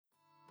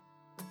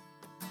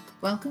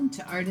Welcome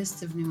to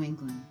Artists of New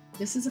England.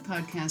 This is a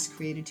podcast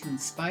created to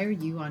inspire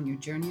you on your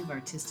journey of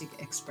artistic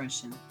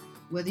expression.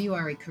 Whether you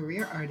are a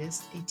career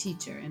artist, a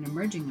teacher, an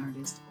emerging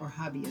artist, or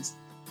hobbyist,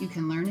 you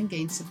can learn and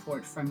gain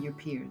support from your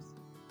peers.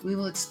 We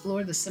will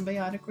explore the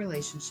symbiotic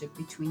relationship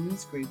between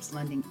these groups,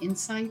 lending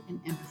insight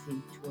and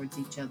empathy towards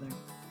each other.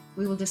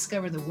 We will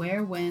discover the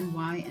where, when,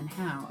 why, and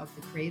how of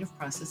the creative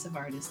process of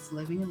artists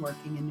living and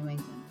working in New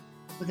England,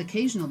 with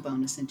occasional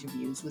bonus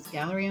interviews with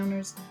gallery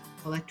owners,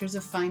 collectors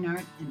of fine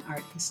art, and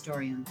art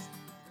historians.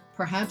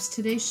 Perhaps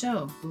today's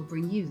show will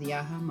bring you the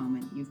aha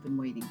moment you've been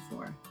waiting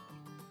for.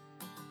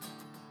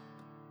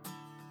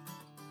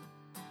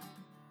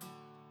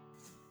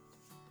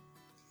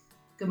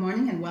 Good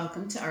morning and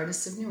welcome to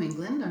Artists of New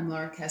England. I'm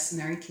Laura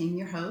Casanari-King,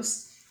 your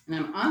host, and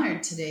I'm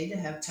honored today to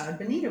have Todd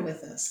Bonita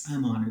with us.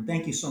 I'm honored.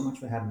 Thank you so much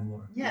for having me,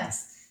 Laura.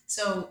 Yes.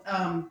 So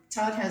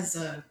Todd has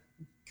a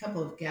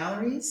couple of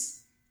galleries.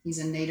 He's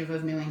a native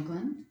of New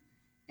England.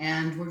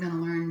 And we're going to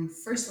learn,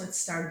 first let's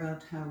start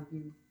about how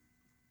you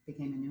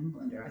became a New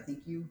Englander. I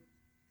think you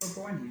were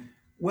born here.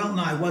 Well,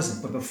 no, I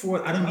wasn't. But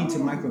before, I don't mean to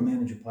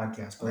micromanage your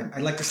podcast, but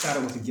I'd like to start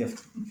out with a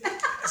gift. I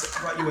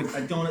brought you a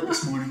donut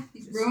this morning.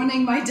 He's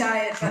ruining my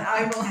diet, but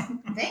I will.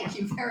 Thank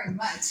you very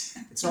much.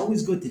 It's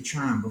always good to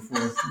charm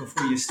before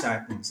you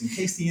start things. In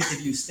case the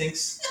interview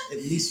stinks, at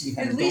least we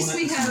have a donut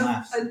and some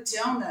laughs. A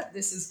donut.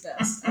 This is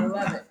best. I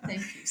love it.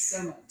 Thank you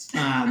so much.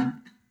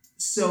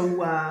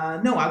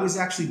 No, I was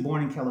actually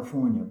born in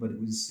California, but it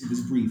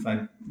was brief.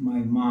 My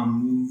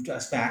mom moved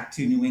us back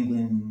to New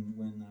England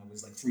when I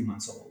was like 3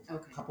 months old.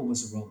 Okay. Couple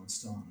was a Rolling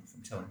Stone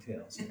from telling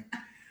tales here.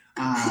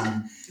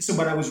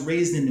 But I was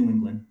raised in New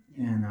England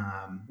and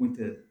went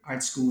to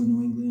art school in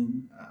New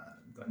England,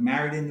 got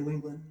married in New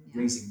England,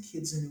 raising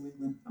kids in New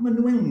England. I'm a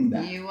New England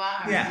guy. You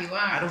are. Yeah, you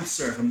are. I don't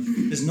surf.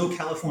 There's no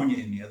California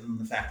in me other than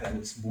the fact that I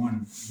was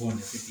born there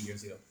 50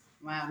 years ago.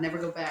 Wow, never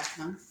go back,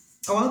 huh?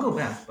 Oh, I'll go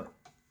back, but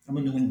I'm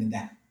a New England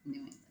guy. New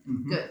England.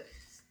 Mm-hmm. Good.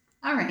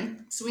 All right.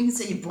 So we can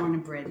say you're born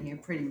and bred here,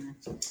 pretty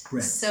much.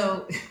 Bred.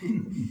 So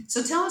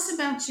tell us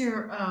about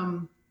your,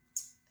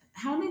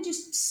 how did you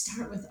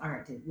start with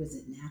art? Was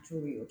it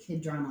natural? Were you a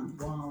kid drawing on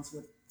the walls?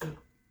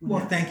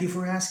 Well, thank you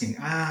for asking.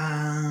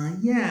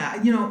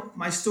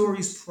 My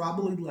story's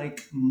probably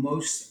like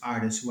most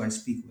artists who I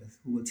speak with,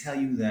 who will tell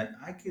you that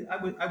I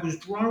was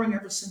drawing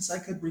ever since I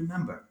could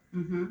remember.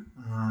 Mm-hmm.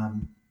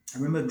 I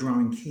remember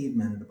drawing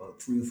cavemen at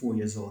about 3 or 4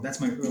 years old. That's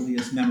my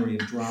earliest memory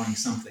of drawing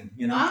something,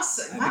 you know?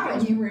 Awesome. I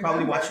was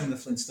probably watching the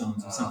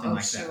Flintstones or something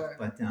like sure.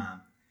 that.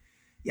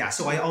 But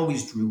so I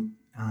always drew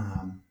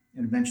and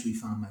eventually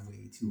found my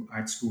way to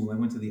art school. I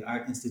went to the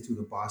Art Institute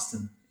of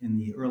Boston in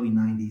the early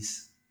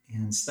 90s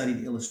and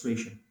studied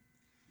illustration.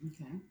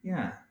 Okay.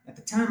 Yeah. At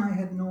the time, I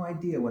had no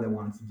idea what I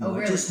wanted to do. Oh,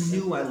 really? I just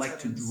knew I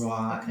liked to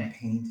draw and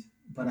paint.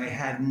 But I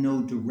had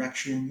no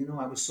direction. You know,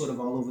 I was sort of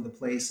all over the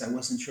place. I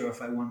wasn't sure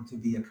if I wanted to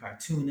be a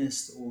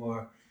cartoonist,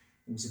 or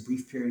it was a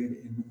brief period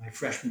in my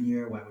freshman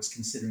year where I was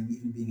considering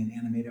even being an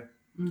animator.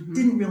 Mm-hmm.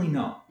 Didn't really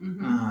know.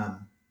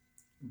 Mm-hmm.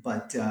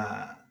 But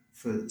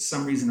for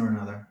some reason or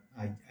another,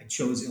 I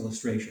chose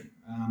illustration.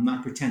 I'm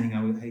not pretending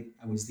I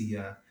was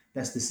the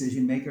best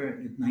decision maker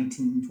at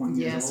 19, 20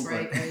 years old. Yes,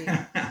 right.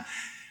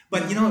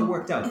 But, it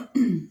worked out.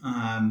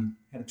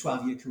 Had a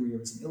 12-year career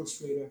as an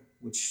illustrator,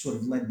 which sort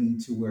of led me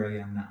to where I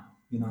am now.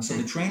 So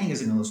the training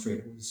as an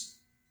illustrator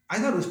I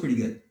thought it was pretty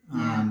good.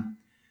 Yeah.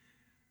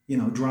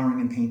 Drawing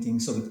and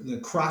painting. So the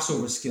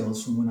crossover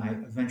skills from when I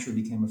eventually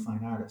became a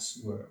fine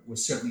artist were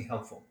certainly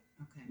helpful.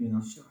 Okay.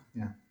 Sure.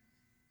 Yeah.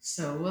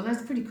 So, well,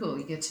 that's pretty cool.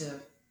 You get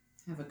to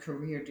have a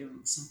career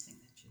doing something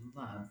that you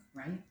love,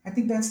 right? I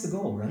think that's the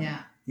goal, right?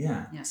 Yeah.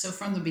 Yeah. Yeah. So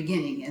from the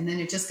beginning, and then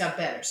it just got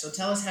better. So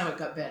tell us how it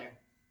got better.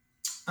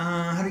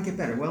 How did it get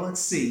better? Well, let's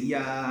see.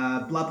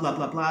 Blah, blah,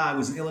 blah, blah. I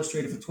was an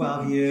illustrator for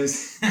 12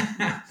 years.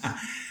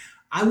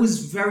 I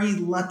was very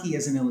lucky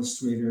as an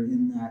illustrator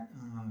in that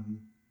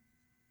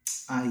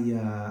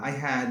I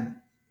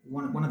had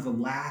one of the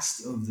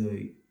last of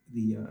the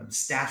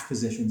staff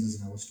positions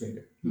as an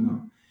illustrator.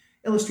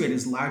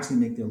 Illustrators largely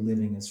make their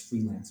living as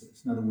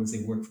freelancers. In other words,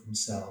 they work for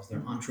themselves.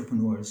 They're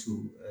entrepreneurs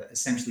who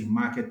essentially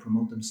market,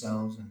 promote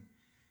themselves. And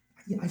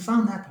I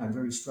found that part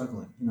very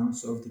struggling.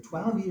 So of the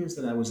 12 years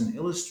that I was an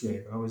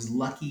illustrator, I was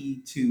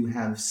lucky to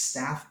have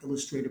staff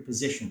illustrator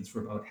positions for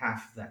about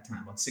half of that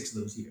time, about 6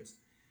 of those years.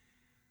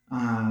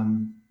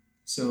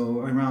 So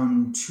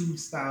around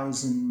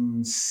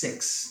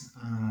 2006,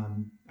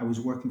 I was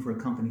working for a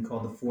company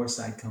called the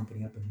Foresight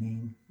Company up in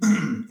Maine,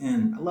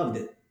 and I loved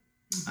it.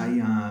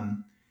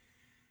 Mm-hmm.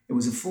 It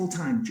was a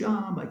full-time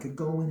job. I could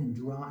go in and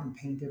draw and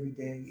paint every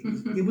day.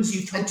 It was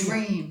utopia. A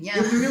dream, yeah.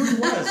 It really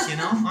was, honestly.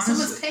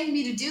 Someone's paying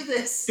me to do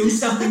this. Do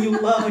something you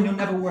love and you'll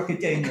never work a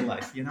day in your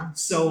life,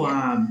 So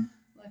Lucky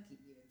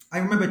you. I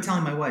remember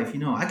telling my wife,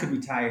 I could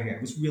retire here.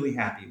 I was really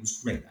happy. It was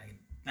great. I had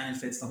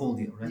benefits, the whole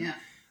deal, right? Yeah.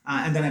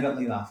 And then I got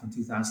laid off in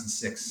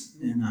 2006.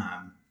 And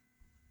I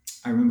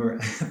remember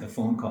the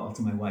phone call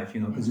to my wife,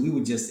 because we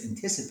were just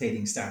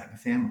anticipating starting a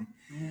family.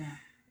 Yeah.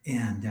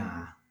 And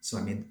so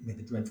I made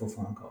the dreadful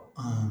phone call.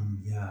 I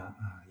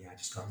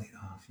just got laid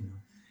off,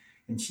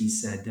 And she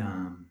said,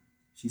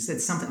 she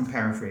said something, I'm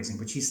paraphrasing,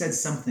 but she said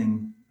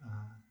something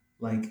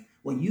like,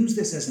 well, use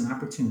this as an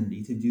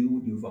opportunity to do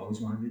what you've always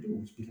wanted to do,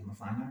 which is become a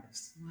fine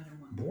artist. What a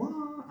woman.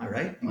 Blah, all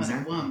right, What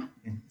exactly. a woman.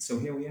 And so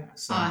here we are.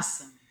 So,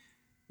 Awesome.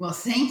 Well,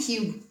 thank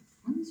you.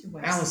 What is your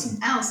wife's Allison.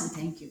 name? Allison,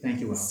 thank you. Thank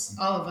you, Allison.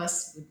 All of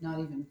us would not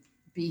even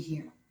be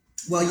here.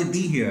 Well, you'd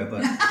be here,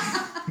 but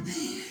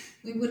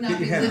We would not Get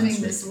be your head on living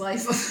straight. this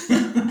life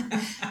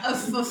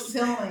of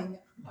fulfilling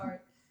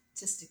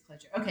artistic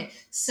pleasure. Okay,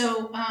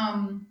 so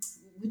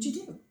what'd you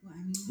do? I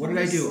mean, what did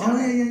I do? start?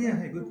 Oh, yeah.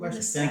 Hey, good What were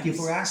question. the Thank you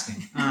steps? for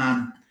asking.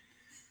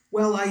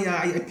 Well,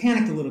 I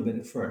panicked a little bit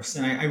at first,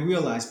 and I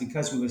realized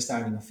because we were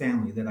starting a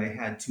family that I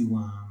had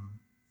to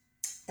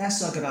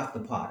suck it off the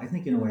pot. I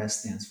think you know what S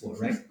stands for,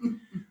 right?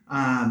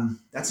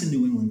 That's a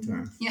New England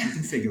term. Yeah. You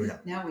can figure it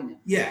out. Now we know.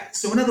 Yeah.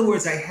 So in other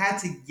words, I had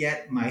to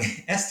get my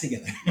S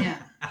together, Yeah.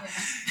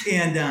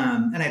 and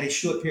I had a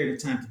short period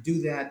of time to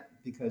do that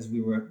because we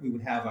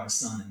would have our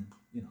son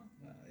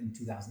in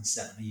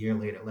 2007, a year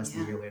later, less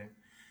than a Yeah. year later.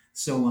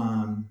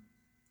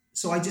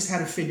 So I just had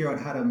to figure out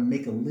how to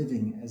make a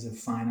living as a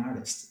fine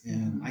artist,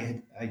 and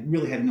I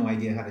really had no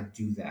idea how to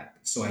do that.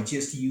 So I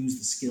just used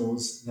the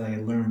skills that I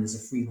learned as a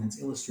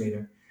freelance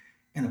illustrator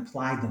and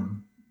applied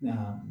them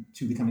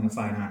to becoming a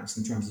fine artist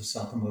in terms of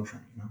self-promotion.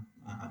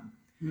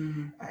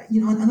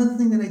 Another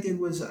thing that I did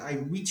was I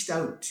reached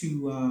out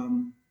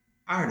to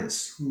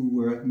artists who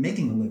were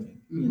making a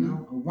living.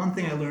 One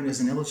thing I learned as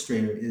an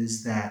illustrator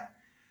is that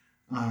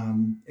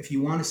if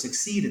you want to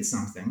succeed at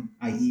something,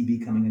 i.e.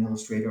 becoming an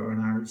illustrator or an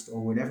artist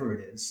or whatever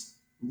it is,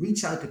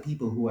 reach out to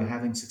people who are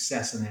having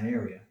success in that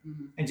area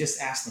and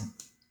just ask them.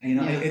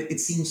 It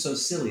seems so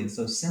silly and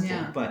so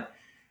simple, but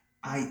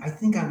I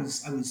think I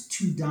was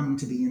too dumb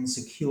to be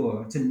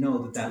insecure to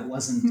know that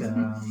wasn't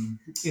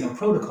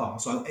protocol.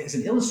 So as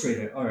an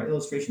illustrator or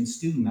illustration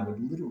student, I would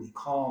literally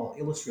call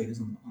illustrators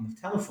on the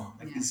telephone,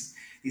 like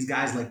these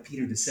guys like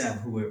Peter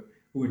DeSeb who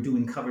were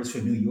doing covers for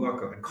New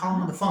Yorker, and call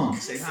them on the phone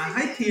and say,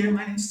 hi Peter,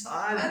 my name's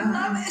Todd. I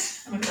love it.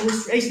 I'm an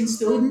illustration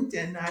student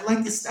and I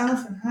like this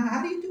stuff. And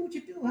how do you do what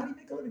you do? How do you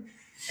make a living?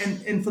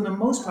 And for the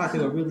most part, they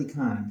were really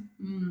kind.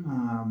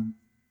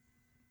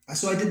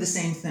 So I did the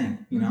same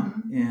thing,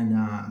 and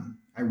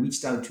I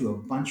reached out to a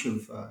bunch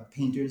of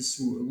painters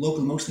who were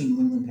local, mostly New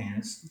England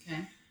painters.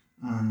 Okay.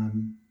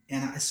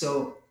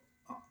 So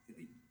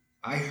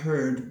I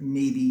heard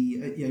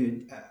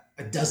maybe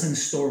a dozen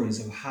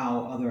stories of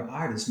how other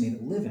artists made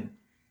a living.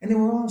 And they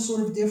were all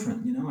sort of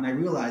different, and I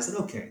realized that,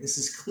 okay, this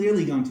is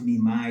clearly going to be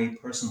my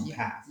personal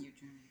path. Your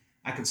journey.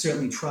 I could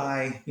certainly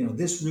try,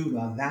 this route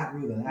or that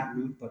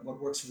route, but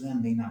what works for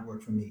them may not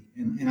work for me.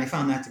 And I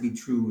found that to be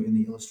true in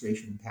the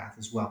illustration path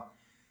as well.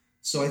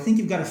 So I think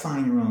you've got to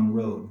find your own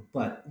road,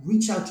 but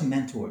reach out to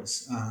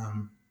mentors.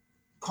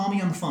 Call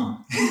me on the phone.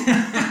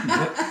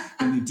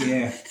 Don't you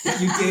dare.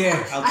 Don't you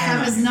dare. I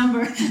have his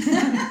number.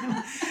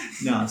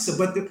 No, so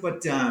but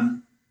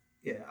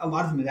a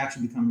lot of them have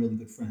actually become really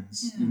good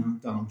friends. Yeah.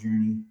 Donald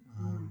Journey,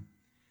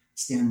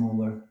 Stan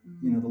Moeller.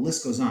 The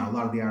list goes on. A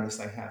lot of the artists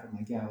I have in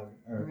my gallery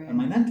are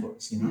my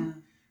mentors.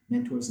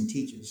 Mentors and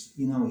teachers.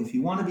 If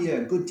you want to be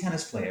a good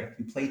tennis player,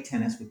 you play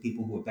tennis with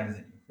people who are better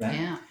than you, right?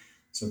 Yeah.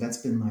 So that's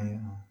been my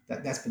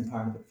that's been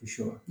part of it for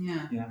sure.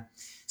 Yeah. Yeah.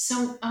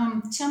 So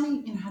tell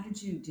me, how did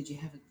you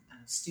have a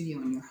studio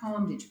in your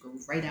home? Did you go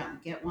right out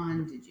and get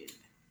one? Did you?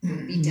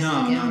 No.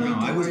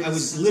 I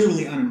was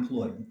literally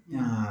unemployed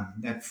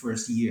that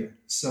first year.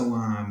 So,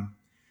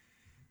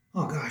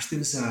 oh gosh, do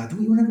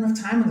we have enough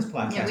time on this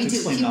podcast? Yeah, we to do.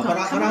 explain? Keep No, going.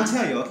 but I'll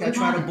tell you. Okay, I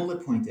try to on.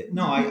 bullet point it.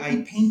 No,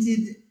 I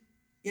painted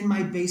in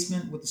my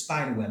basement with the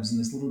spider webs in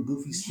this little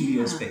goofy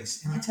studio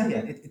space, and I tell you,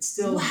 it's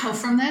still Wow.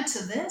 From that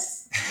to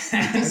this,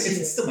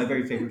 it's still my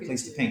very favorite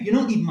place to paint. You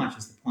don't need much,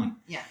 is the point.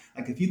 Yeah.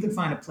 Like if you can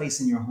find a place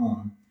in your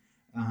home,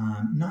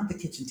 not the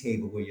kitchen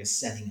table where you're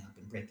setting up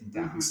and breaking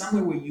down,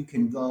 somewhere where you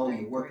can go,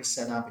 your work is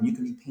set up, and you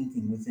can be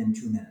painting within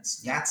 2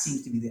 minutes. That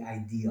seems to be the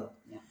ideal.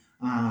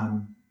 Yeah.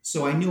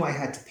 So I knew I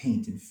had to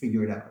paint and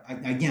figure it out.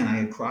 I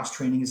had cross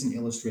training as an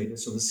illustrator,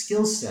 so the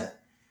skill set.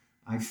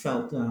 I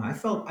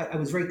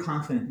was very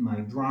confident in my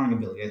drawing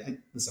ability.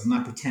 Listen, I'm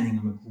not pretending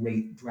I'm a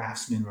great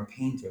draftsman or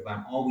painter, but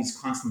I'm always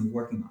constantly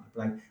working on it.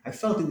 But I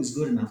felt it was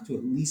good enough to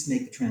at least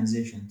make the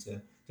transition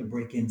to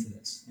break into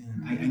this.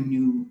 And I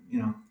knew,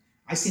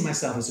 I see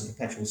myself as a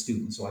perpetual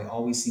student, so I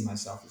always see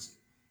myself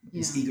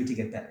as eager to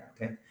get better.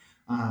 Okay,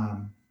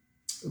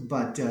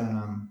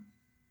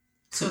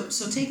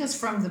 So take us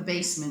from the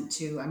basement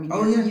to,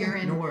 you're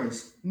in no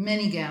worries.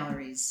 many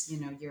galleries.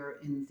 You're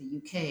in the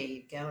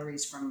UK,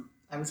 galleries from,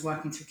 I was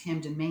walking through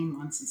Camden, Maine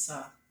once and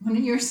saw one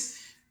of yours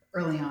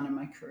early on in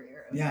my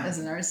career as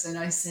an artist. And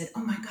I said,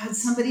 oh my God,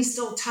 somebody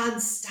stole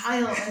Todd's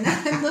style. And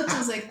I looked, I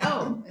was like,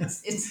 oh,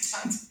 it's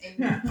Todd's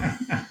painting.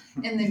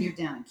 And then you're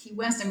down in Key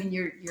West.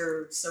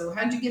 So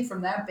how'd you get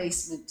from that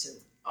basement to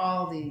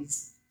all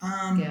these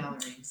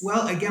galleries?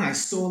 Well, again, I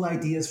stole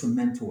ideas from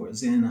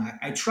mentors, and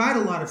I tried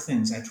a lot of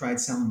things. I tried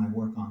selling my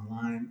work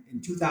online.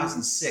 In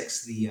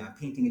 2006, the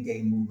Painting a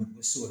Day movement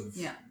was sort of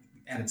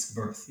at its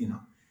birth,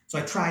 So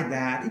I tried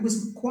that. It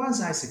was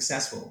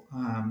quasi-successful.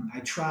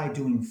 I tried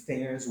doing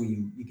fairs where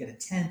you get a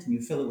tent and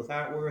you fill it with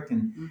artwork,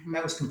 and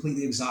that was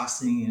completely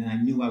exhausting. And I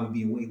knew I would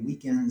be away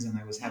weekends, and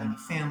I was having a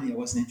family. I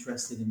wasn't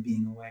interested in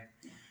being away.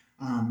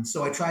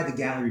 So I tried the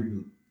gallery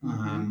route,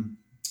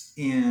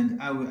 and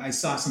I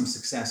saw some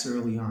success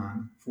early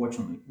on,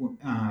 fortunately.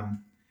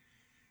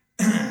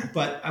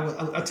 But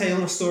I'll tell you a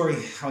little story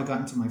how I got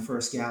into my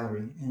first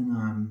gallery,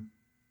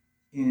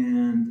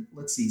 and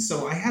let's see.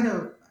 So I had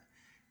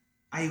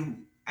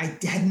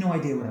no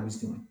idea what I was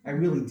doing. I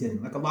really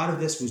didn't. Like, a lot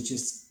of this was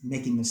just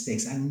making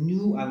mistakes. I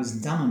knew I was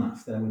dumb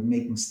enough that I would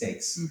make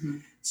mistakes.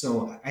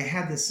 So I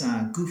had this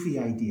goofy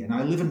idea. Now,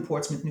 I live in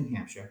Portsmouth, New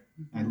Hampshire.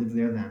 I lived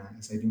there then,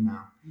 as I do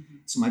now.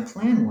 So my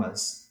plan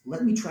was,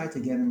 let me try to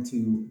get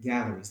into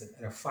galleries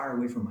that are far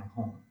away from my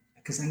home,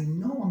 because I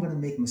know I'm going to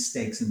make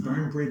mistakes and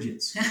burn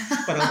bridges.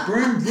 But I'll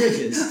burn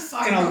bridges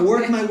and I'll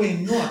work my way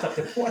north up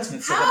to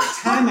Portsmouth. So by the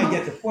time I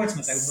get to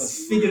Portsmouth, I will have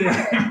figured it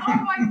out. Oh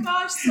my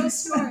gosh, so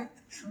smart.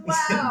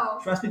 Wow.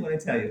 Trust me when I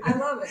tell you. I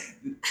love it.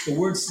 The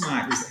word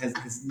smart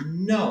has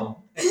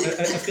no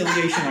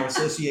affiliation or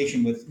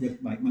association with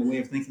my way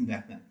of thinking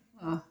back then.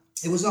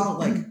 It was all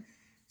like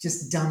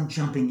just dumb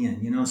jumping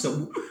in, you know.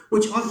 So,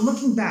 which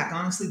looking back,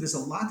 honestly, there's a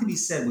lot to be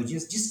said with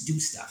just do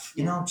stuff,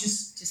 you know,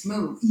 just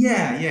move.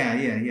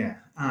 Yeah.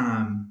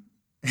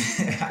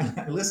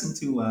 I listened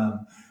to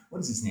what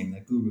is his name?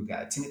 That guru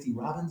guy, Timothy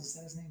Robbins. Is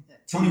that his name?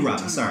 Tony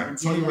Robbins. Sorry,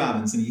 Tony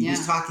Robbins, and he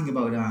was talking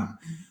about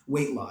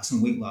weight loss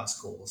and weight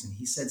loss goals, and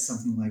he said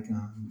something like,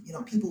 you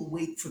know, people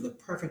wait for the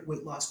perfect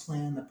weight loss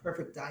plan, the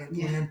perfect diet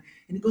plan,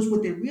 and he goes,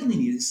 what they really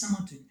need is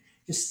someone to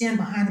just stand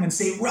behind them and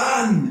say,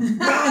 run,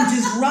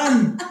 just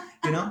run,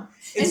 you know,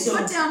 and so,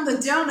 put down the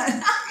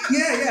donut.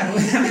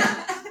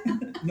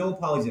 No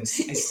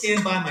apologies. I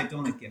stand by my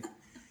donut gift.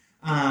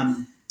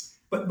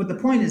 But the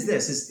point is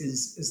this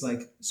is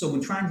like, so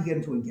when trying to get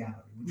into a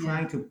gallery, when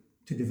trying to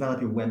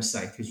develop your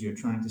website because you're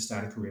trying to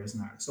start a career as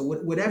an artist. So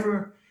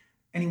whatever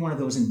any one of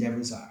those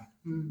endeavors are,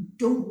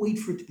 don't wait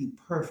for it to be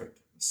perfect.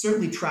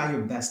 Certainly try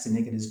your best to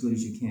make it as good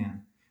as you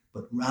can,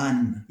 but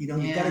run. You know,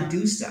 you got to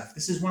do stuff.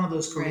 This is one of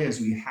those careers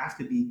where you have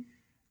to be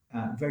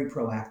very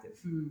proactive.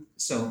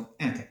 So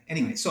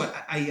anyway, so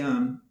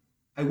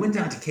I went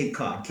down to Cape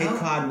Cod. Cape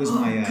Cod was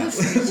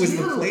was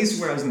the place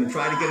where I was going to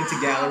try to get into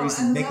galleries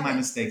and make my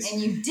mistakes.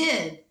 And you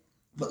did.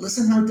 But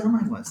listen how dumb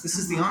I was. This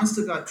is the honest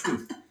to God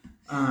truth.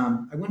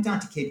 I went down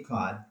to Cape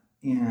Cod,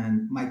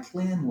 and my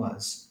plan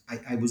was,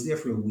 I was there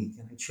for a week,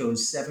 and I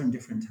chose 7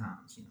 different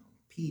towns, you know,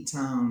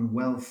 P-Town,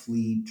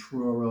 Wellfleet,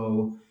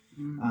 Truro,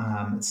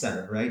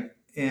 etc., right?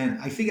 And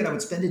I figured I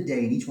would spend a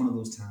day in each one of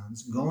those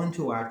towns, go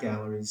into art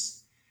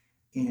galleries,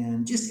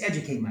 and just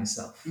educate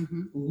myself.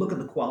 Look at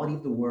the quality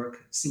of the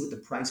work, see what the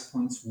price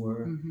points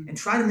were, and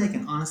try to make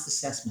an honest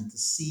assessment to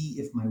see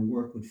if my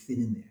work would fit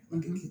in there.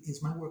 Like,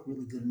 is my work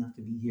really good enough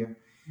to be here?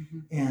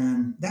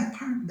 And that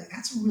part,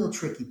 that's a real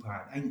tricky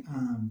part.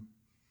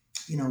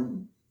 You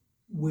know,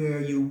 where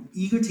you're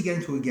eager to get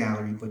into a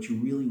gallery, but you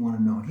really want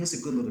to know. And here's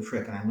a good little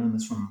trick, and I learned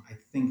this from, I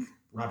think,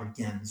 Robert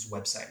Gen's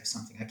website or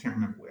something. I can't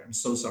remember where. I'm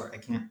so sorry. I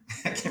can't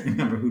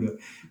remember who to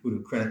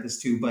credit this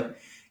to. But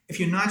if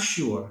you're not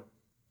sure,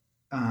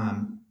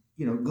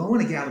 you know, go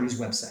on a gallery's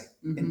website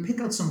and pick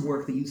out some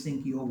work that you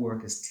think your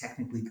work is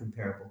technically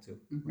comparable to,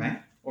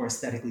 right? Or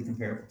aesthetically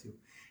comparable to.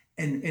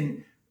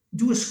 And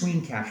do a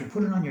screen capture,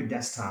 put it on your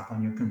desktop,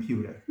 on your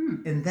computer,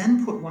 and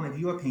then put one of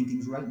your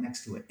paintings right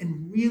next to it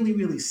and really,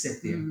 really sit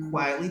there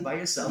quietly by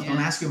yourself. Don't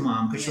ask your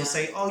mom, because she'll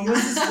say, oh,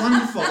 yours is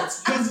wonderful.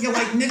 You're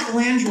like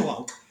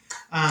Michelangelo.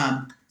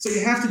 So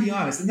you have to be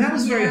honest. And that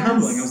was very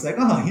humbling. I was like,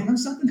 oh, you know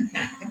something?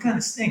 I kind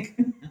of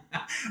stink.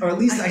 Or at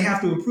least I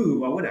have to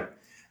improve or whatever.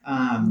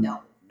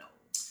 No.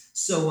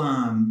 So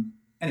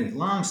anyway,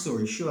 long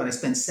story short, I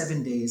spent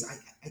 7 days. I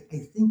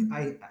think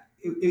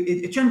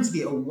it turned out to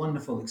be a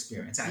wonderful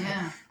experience.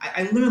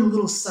 I learned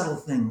little subtle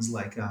things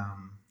like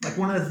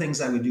one of the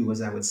things I would do was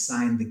I would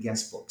sign the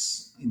guest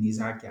books in these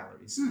art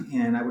galleries,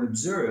 and I would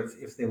observe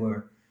if they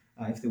would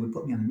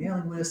put me on a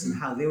mailing list and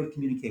how they would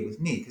communicate with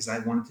me, because I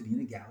wanted to be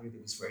in a gallery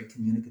that was very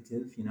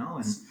communicative, you know,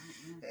 and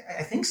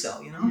I think so,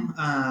 you know.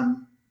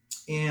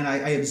 And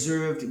I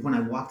observed when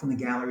I walked in the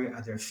gallery,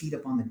 are their feet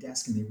up on the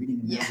desk and they're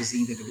reading a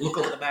magazine? They could look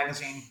over the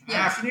magazine.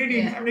 If you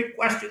need any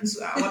questions,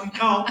 let me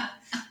know.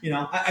 You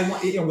know, I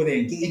want, you know, were they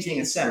engaging,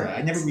 etc.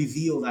 I never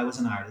revealed I was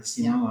an artist.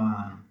 You know,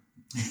 I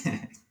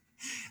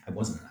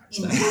wasn't an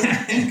artist.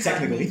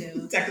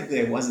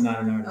 Technically, I was not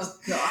an artist.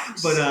 Oh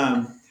gosh.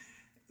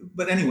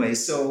 But anyway,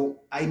 so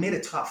I made a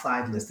top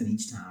 5 list in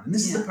each town, and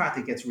this is the part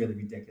that gets really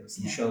ridiculous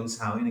and shows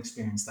how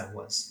inexperienced I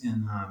was.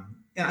 And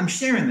I'm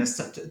sharing this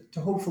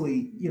to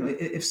hopefully, you know,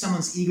 if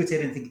someone's eager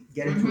to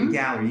get into a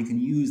gallery, you can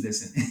use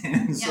this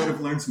and sort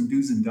of learn some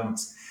do's and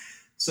don'ts.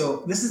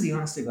 So this is the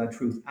honest to God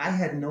truth. I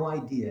had no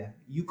idea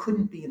you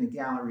couldn't be in a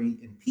gallery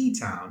in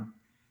P-Town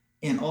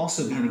and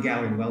also be in a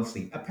gallery in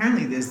Wellfleet.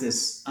 Apparently, there's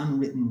this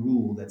unwritten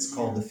rule that's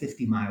called the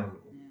 50-mile rule.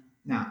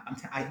 Now,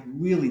 I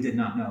really did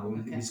not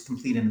know. It was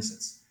complete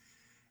innocence.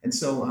 And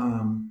so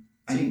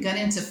So you got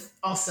into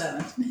all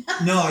 7.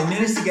 No, I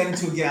managed to get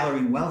into a gallery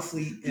in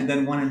Wellfleet and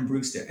then one in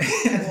Brewster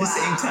at the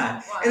same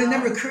time. Wow. And it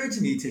never occurred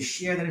to me to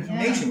share that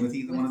information with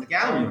either one of the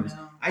gallery owners.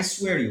 No. I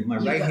swear to you, my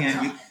You right got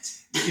hand, caught.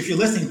 if you're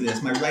listening to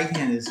this, my right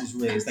hand is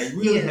raised. I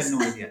really had Yes.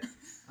 no idea.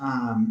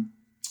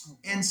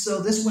 And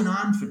so this went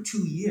on for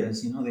 2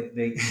 years. You know,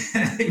 they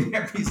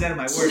represented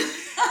my work.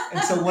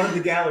 And so one of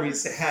the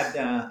galleries had,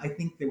 I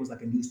think there was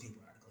like a newspaper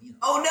article, you know.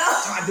 Oh no!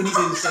 Todd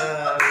Benitez's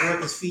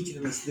work is featured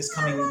in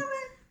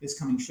this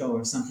coming show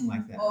or something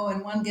like that. Oh,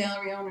 and one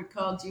gallery owner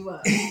called you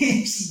up.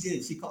 She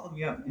did. She called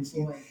me up and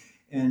Boy.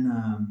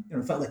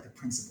 felt like the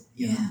principal.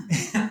 You know?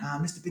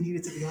 Mr.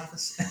 Benitez at the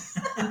office.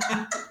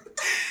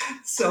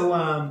 So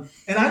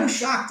and I was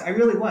shocked. I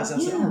really was. I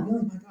was like, oh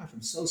really? My gosh,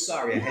 I'm so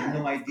sorry. I had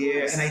no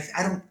idea.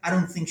 And I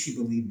don't think she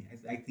believed me.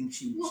 I think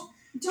she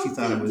Don't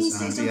thought they, it was, these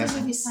days, don't they BS.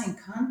 have you sign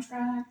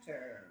contract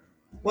or?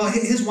 Well,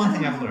 here's one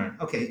thing I've learned.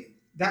 Okay,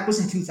 that was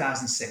in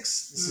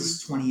 2006. This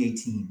is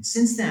 2018.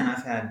 Since then,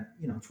 I've had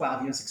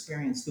 12 years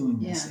experience doing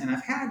this, and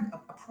I've had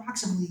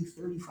approximately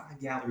 35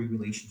 gallery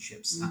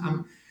relationships.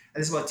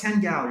 There's about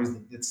 10 galleries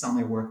that sell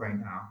my work right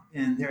now,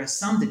 and there are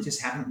some that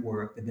just haven't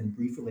worked. They've been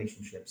brief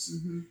relationships.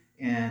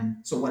 And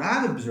so what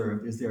I've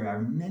observed is there are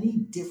many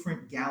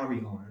different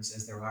gallery owners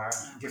as there are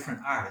different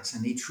artists,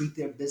 and they treat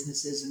their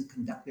businesses and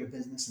conduct their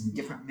business in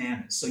different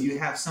manners. So you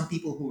have some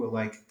people who are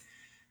like,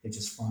 they're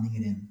just phoning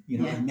it in,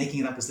 and making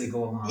it up as they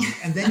go along.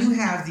 And then you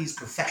have these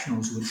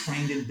professionals who are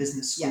trained in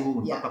business school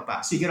and blah, blah,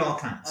 blah. So you get all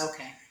kinds.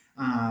 Okay.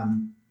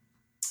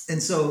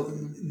 And so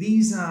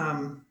these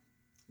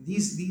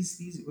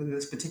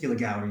this particular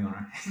gallery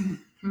owner,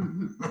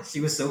 she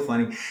was so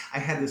funny. I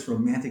had this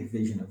romantic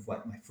vision of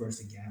what my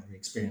first gallery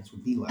experience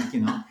would be like,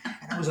 and I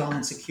was all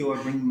insecure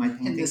bringing my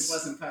paintings. And this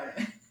wasn't part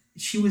of it.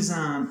 She was,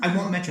 I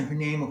won't mention her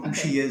name or who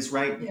she is,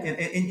 right? Yeah.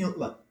 And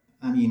look,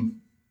 I mean,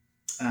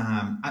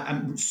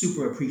 I'm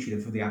super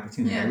appreciative for the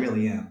opportunity. I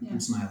really am. Yeah. I'm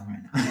smiling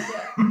right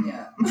now.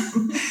 Yeah.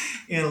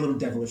 And a little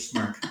devilish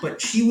smirk. But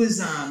she was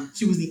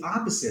the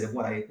opposite of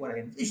what I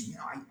envisioned.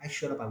 I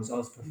showed up. I was all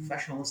as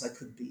professional as I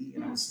could be,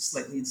 and I was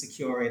slightly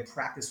insecure. I had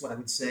practiced what I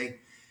would say.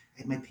 I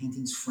had my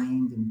paintings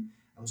framed, and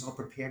I was all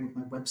prepared with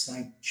my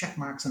website, check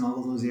marks in all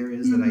of those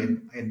areas that I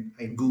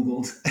had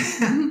Googled.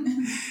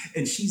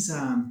 And she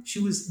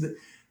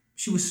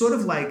was sort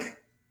of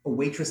like a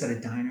waitress at a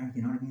diner.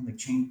 You know what I mean? Like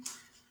chain.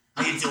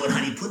 How you doing,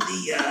 honey? Put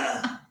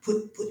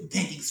the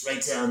paintings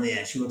right down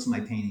there. She looks at my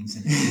paintings,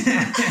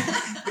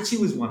 but she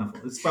was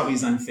wonderful. It's probably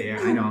as unfair.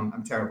 I know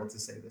I'm terrible to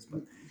say this,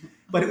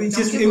 but it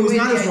was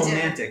not as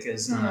romantic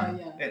as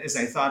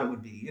I thought it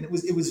would be, and it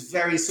was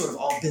very sort of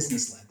all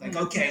business like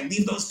okay,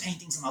 leave those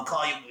paintings and I'll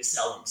call you when we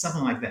sell them,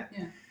 something like that.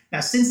 Yeah.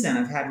 Now since then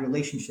I've had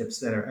relationships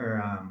that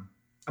are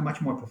much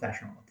more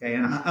professional. Okay,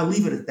 and I'll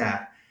leave it at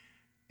that.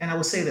 And I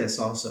will say this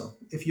also: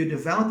 if you're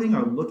developing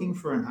or looking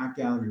for an art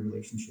gallery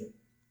relationship,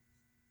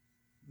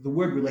 the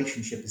word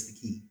relationship is the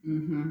key.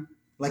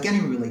 Like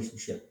any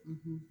relationship,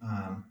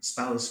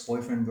 spouse,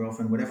 boyfriend,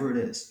 girlfriend, whatever it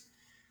is,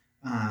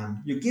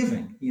 you're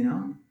giving,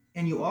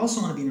 and you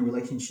also want to be in a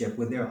relationship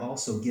where they're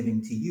also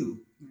giving to you,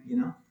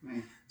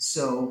 Right.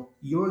 So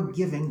you're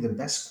giving the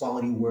best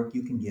quality work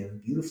you can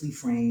give, beautifully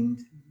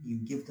framed. You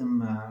give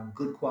them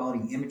good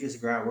quality images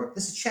of your artwork.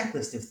 This is a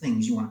checklist of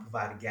things you want to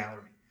provide a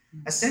gallery.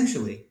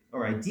 Essentially,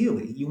 or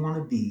ideally, you want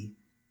to be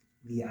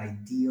the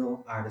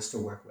ideal artist to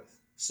work with.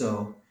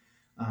 So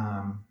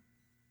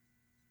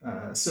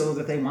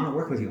that they want to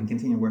work with you and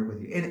continue to work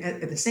with you. And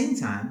at the same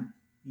time,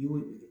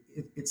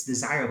 it's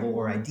desirable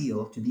or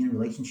ideal to be in a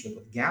relationship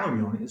with a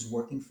gallery owner is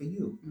working for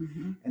you.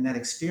 And that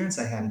experience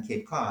I had in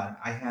Cape Cod,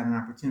 I had an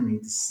opportunity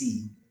to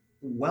see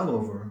well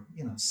over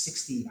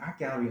 60 art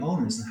gallery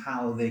owners and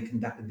how they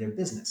conducted their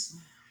business.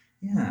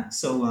 Yeah.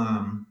 So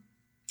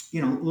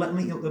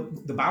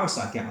the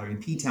Bowersock Gallery in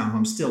P-Town, who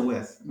I'm still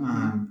with,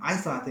 I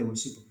thought they were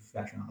super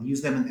professional. I'll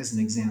use them as an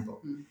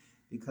example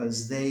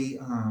because they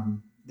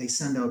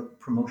send out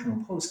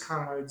promotional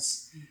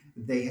postcards.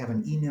 They have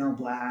an email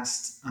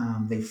blast.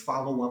 They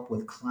follow up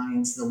with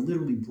clients. They'll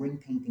literally bring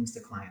paintings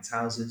to clients'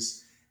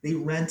 houses. They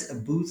rent a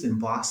booth in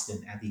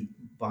Boston at the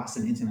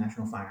Boston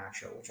International Fine Art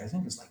Show, which I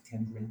think is like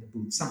 $10,000 a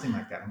booth, something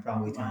like that. I'm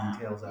probably telling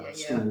tales out of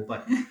school,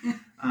 but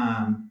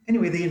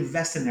anyway, they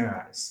invest in their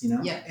artists,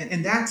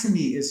 and that to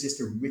me is just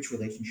a rich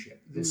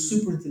relationship. They're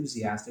super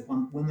enthusiastic.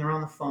 When they're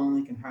on the phone,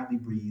 they can hardly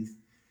breathe.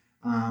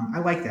 I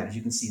like that. As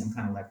you can see, I'm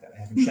kind of like that. I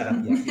haven't shut up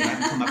yet. I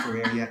haven't come up for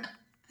air yet.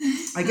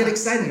 I get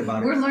excited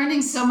about it. We're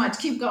learning so much.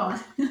 Keep going.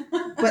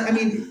 But I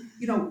mean,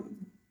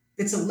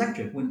 it's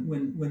electric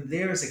when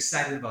they're as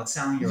excited about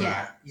selling your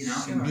art,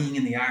 and being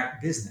in the art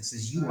business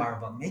as you are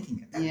about making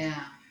it.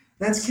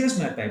 That's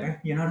kismet, baby.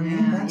 You know what I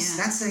mean?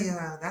 That's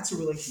a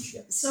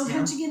relationship. So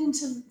how'd you get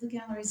into the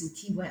galleries in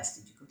Key West?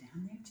 Did you go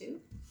down there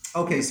too?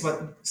 Okay,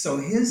 so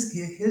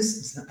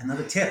here's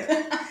another tip.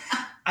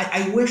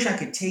 I wish I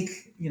could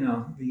take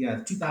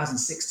the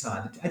 2006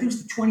 Todd. I think it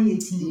was the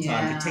 2018 Todd.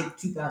 I could take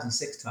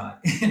 2006 Todd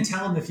and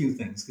tell him a few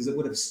things because it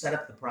would have sped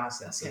up the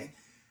process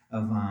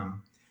of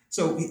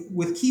so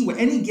with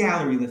any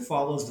gallery that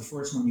follows the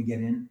first one you get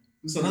in,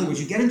 So in other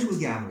words, you get into a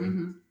gallery,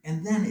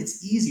 and then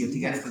it's easier to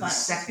get into the clout.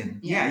 second.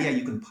 Yeah.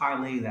 You can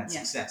parlay that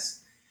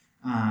success.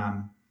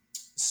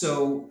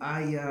 So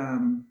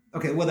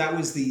okay, well, that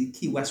was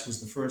Key West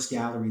was the first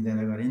gallery that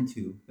I got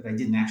into, but I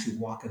didn't actually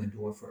walk in the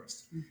door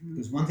first.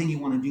 Because one thing you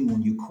want to do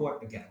when you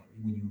court a gallery,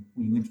 when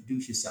you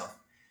introduce yourself,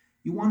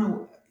 you want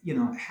to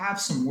have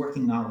some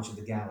working knowledge of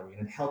the gallery,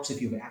 and it helps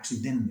if you've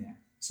actually been in there.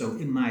 So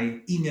in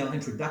my email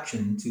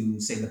introduction to,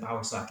 say, the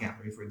Bowersock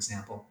Gallery, for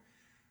example,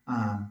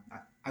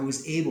 I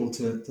was able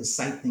to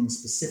cite things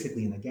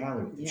specifically in the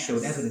gallery that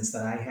showed evidence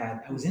that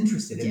I was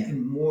interested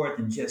in more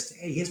than just,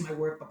 hey, here's my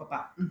work, blah, blah,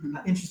 blah.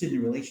 I'm interested in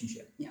a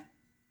relationship. Yeah.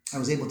 I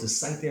was able to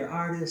cite their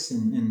artists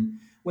and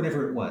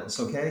whatever it was,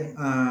 okay?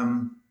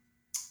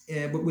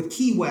 But with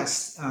Key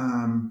West,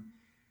 in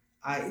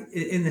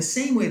the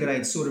same way that I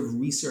had sort of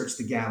researched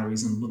the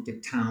galleries and looked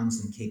at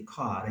towns in Cape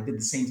Cod, I did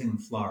the same thing in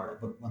Florida,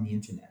 but on the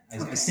internet.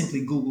 I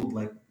simply Googled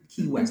like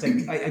Key West.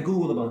 I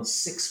Googled about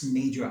 6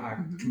 major art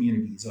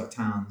communities or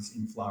towns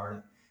in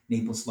Florida.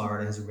 Naples,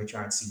 Florida has a rich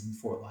art scene.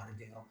 Fort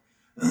Lauderdale,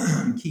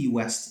 Key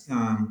West.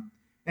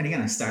 And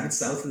again, I started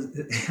south.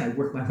 I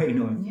worked my way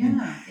north.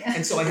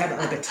 And so I had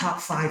like a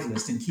top 5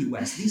 list in Key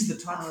West. These are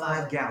the top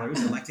 5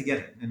 galleries I'd like to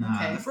get in.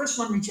 And the first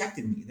one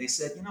rejected me. They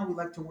said, we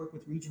like to work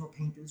with regional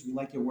painters. We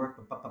like your work.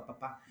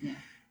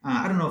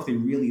 I don't know if they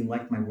really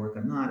like my work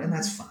or not, and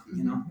that's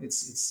fine. It's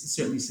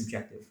certainly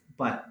subjective.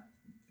 But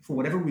for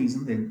whatever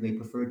reason, they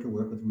preferred to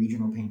work with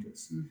regional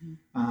painters.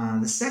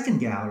 The second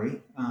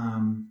gallery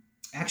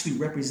actually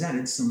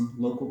represented some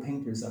local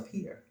painters up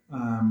here.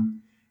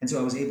 And so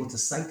I was able to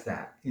cite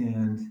that.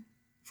 And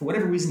for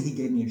whatever reason, he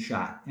gave me a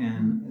shot.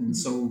 And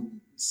so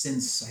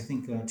since, I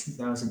think,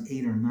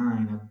 2008 or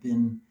 9, I've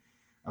been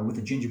with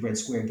the Gingerbread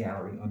Square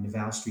Gallery on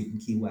Duval Street in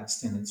Key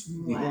West. And it's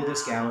the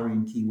oldest gallery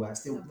in Key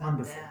West. They're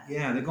wonderful. That?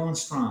 Yeah, they're going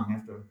strong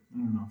after,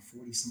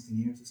 40-something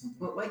years or something.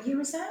 What year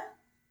was that?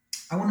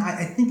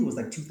 I think it was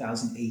like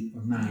 2008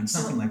 or 9,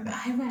 something like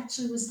that. I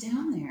actually was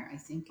down there. I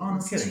think it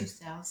was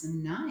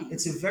 2009.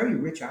 It's a very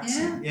rich art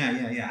scene.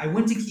 Yeah. I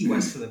went to Key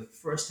West for the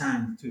first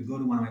time to go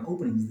to one of my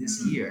openings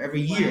this year.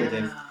 Every year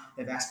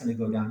they've asked me to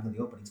go down to the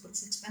openings, but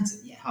it's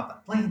expensive. Hop on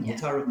a plane,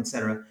 hotel room,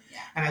 etc.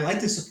 And I like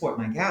to support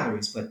my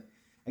galleries, but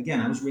again,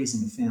 I was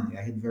raising a family.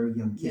 I had very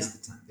young kids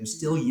at the time. They're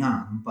still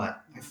young,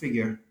 but I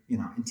figure,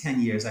 in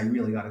 10 years, I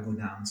really got to go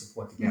down and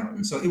support the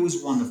gallery. So it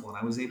was wonderful, and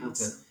I was able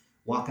to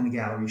walk in the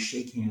gallery,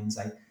 shake hands.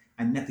 I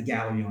met the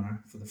gallery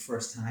owner for the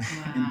first time.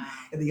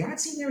 And the art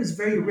scene there is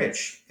very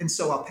rich. And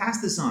so I'll pass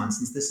this on,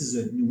 since this is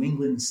a New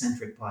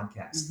England-centric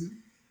podcast.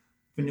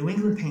 For New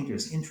England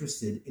painters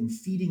interested in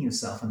feeding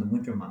yourself in the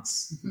winter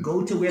months,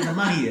 go to where the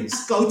money is.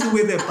 Go to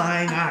where they're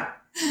buying art.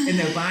 And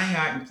they're buying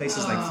art in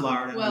places like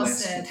Florida. Well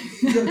West. said.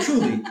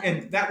 Truly.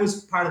 And that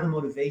was part of the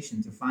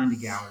motivation to find a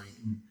gallery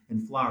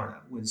in Florida,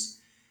 was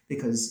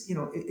because,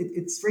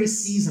 it's very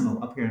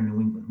seasonal up here in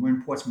New England. We're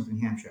in Portsmouth, New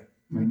Hampshire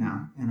right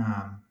now.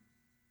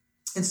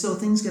 And so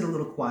things get a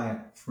little quiet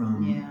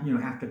from,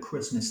 after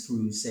Christmas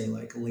through, say,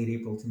 like late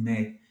April to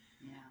May.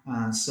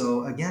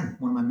 So again,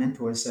 one of my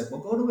mentors said,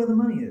 well, go to where the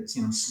money is,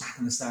 smack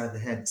on the side of the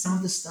head. Some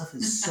of this stuff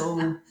is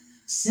so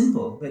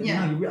simple that,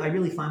 I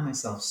really find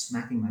myself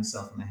smacking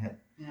myself in the head.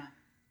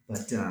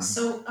 But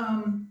So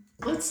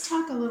let's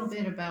talk a little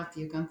bit about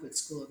the Ogunquit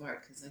School of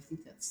Art, because I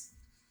think that's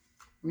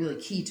really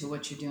key to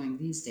what you're doing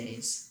these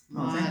days. A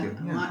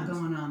lot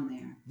going on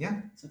there.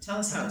 Yeah. So tell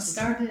us how it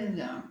started,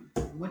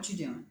 what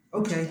you're doing.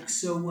 Okay,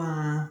 so,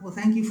 well,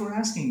 thank you for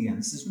asking again.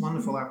 This is a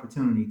wonderful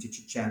opportunity to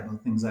chit-chat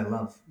about things I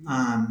love.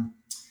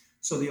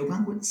 So the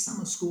Ogunquit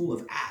Summer School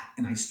of Art,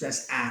 and I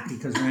stress art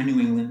because we're in New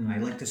England, and I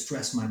like to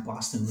stress my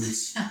Boston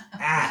roots.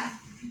 Art.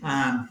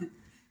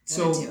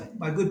 So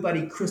my good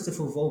buddy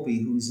Christopher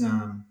Volpe, who's,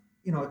 a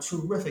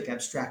terrific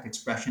abstract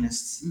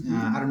expressionist.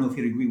 I don't know if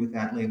you'd agree with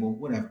that label,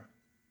 whatever.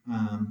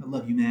 I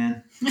love you,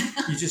 man.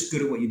 You're just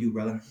good at what you do,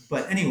 brother.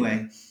 But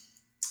anyway,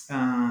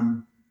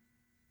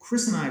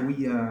 Chris and I,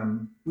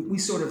 we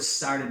sort of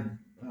started,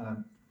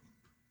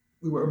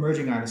 we were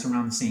emerging artists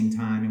around the same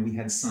time, and we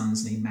had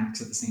sons named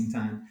Max at the same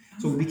time.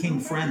 So we became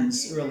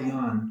friends early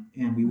on,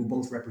 and we were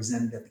both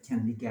represented at the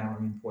Kennedy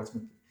Gallery in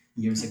Portsmouth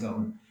years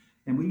ago.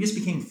 And we just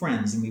became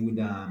friends, and we would,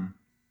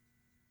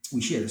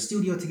 we shared a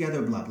studio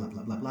together, blah, blah,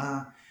 blah, blah,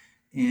 blah.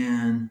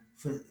 And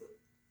for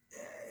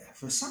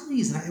some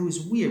reason, it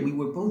was weird. We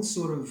were both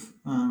sort of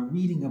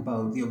reading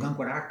about the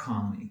Ogunquit Art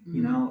Colony.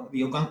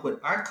 The Ogunquit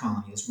Art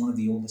Colony is one of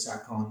the oldest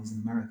art colonies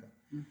in America.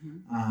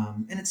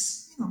 And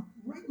it's,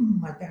 right in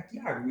my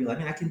backyard, really. I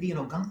mean, I can be in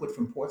Ogunquit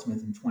from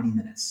Portsmouth in 20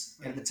 minutes.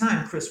 At the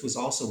time, Chris was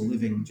also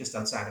living just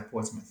outside of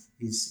Portsmouth.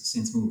 He's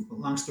since moved. But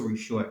long story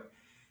short,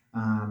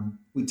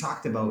 we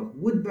talked about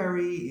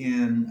Woodbury,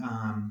 and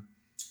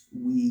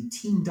we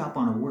teamed up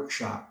on a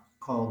workshop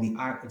called The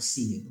Art of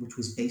Seeing, which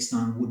was based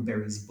on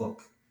Woodbury's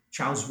book.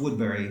 Charles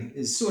Woodbury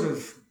is sort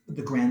of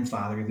the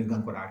grandfather of the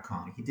Ogunquit Art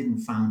Colony. He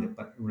didn't found it,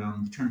 but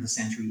around the turn of the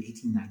century,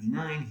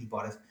 1899, he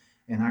bought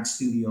an art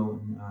studio,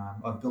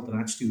 built an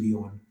art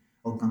studio in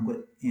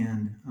Ogunquit,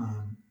 and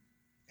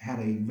had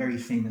a very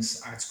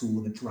famous art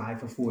school with a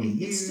drive for 40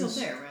 years. It's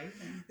still there, right?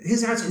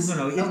 His art school,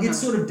 it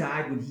sort of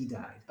died when he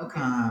died.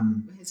 Okay.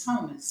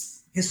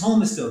 His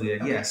home is still there.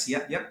 Okay. Yes.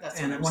 Yep. That's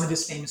and one of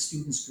his famous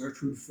students,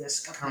 Gertrude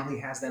Fisk, currently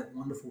has that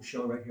wonderful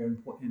show right here in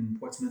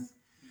Portsmouth.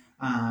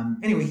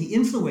 Anyway, he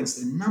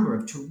influenced a number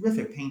of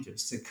terrific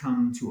painters to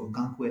come to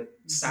Ogunquit.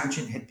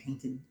 Sargent had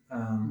painted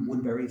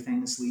Woodbury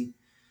famously.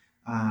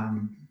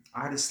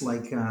 Artists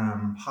like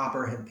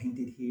Hopper had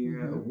painted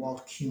here,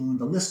 Walt Kuhn,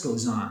 the list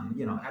goes on.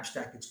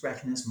 Abstract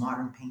expressionists,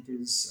 modern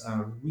painters,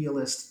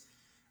 realists.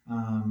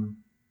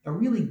 A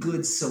really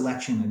good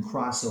selection and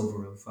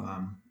crossover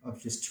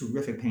of just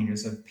terrific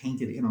painters have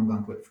painted in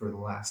Ogunquit for the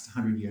last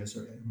 100 years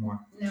or more.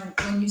 Now,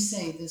 when you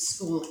say the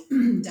school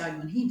died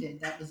when he did,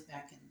 that was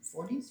back in the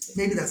 40s? 50s?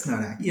 Maybe that's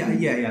not accurate.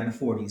 Yeah, in the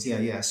 40s.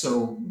 Yeah.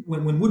 So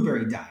when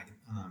Woodbury died,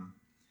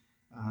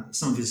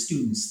 some of his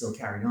students still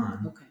carried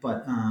on. Okay.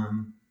 But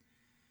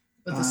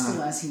the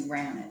school as he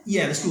ran it.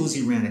 Yeah, the school as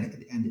he ran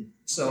it ended.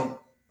 So,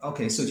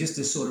 okay, so just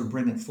to sort of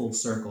bring it full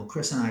circle,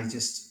 Chris and I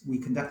we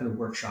conducted a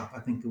workshop, I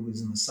think it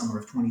was in the summer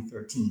of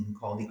 2013,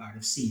 called The Art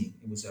of Seeing.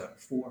 It was a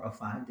 4 or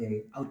 5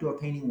 day outdoor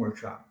painting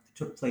workshop that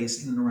took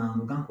place in and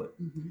around Ogunquit.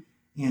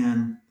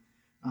 And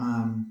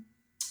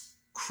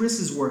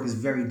Chris's work is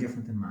very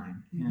different than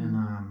mine.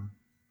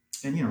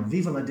 And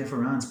viva la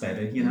difference,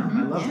 baby.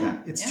 I love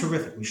that. It's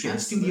terrific. We shared a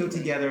studio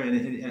together,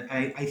 and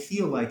I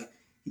feel like,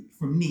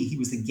 for me, he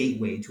was the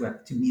gateway to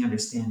me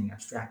understanding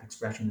abstract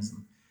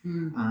expressionism.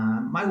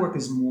 My work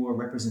is more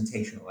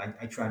representational.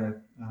 I try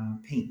to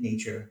paint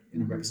nature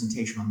in a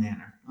representational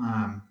manner.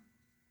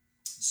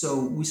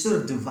 So we sort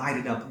of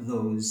divided up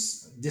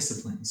those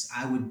disciplines.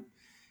 I would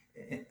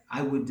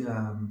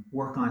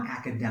work on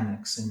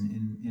academics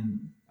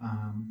and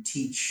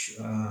teach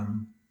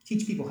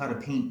people how to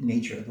paint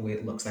nature the way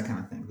it looks, that kind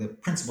of thing. The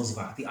principles of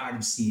art, the art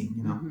of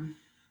seeing,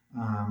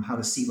 how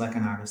to see like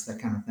an artist, that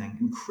kind of thing.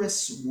 And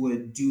Chris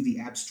would do the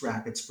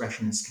abstract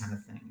expressionist kind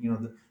of thing,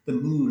 the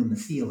mood and the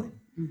feeling.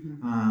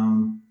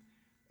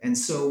 And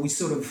so we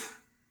sort of,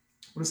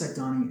 what is that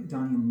Donnie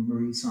and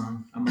Marie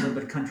song? I'm a little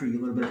bit country, a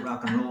little bit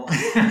rock and roll.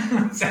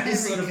 That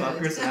is sort of how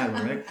Chris and I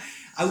were, right?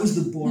 I was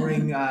the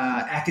boring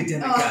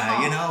academic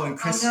guy, and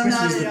Chris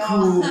was the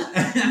cool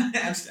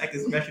abstract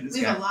expressionist guy.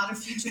 We have a lot of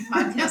future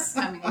podcasts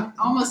coming up.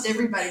 Almost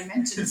everybody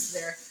mentions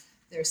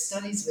their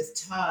studies with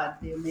Todd,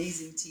 the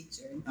amazing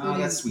teacher,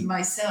 including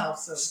myself.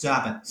 So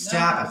Stop it.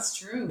 That's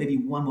true. Maybe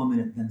one more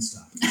minute, then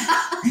stop.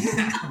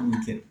 I'm only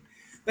kidding.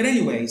 But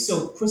anyway,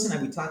 so Chris and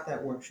I, we taught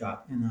that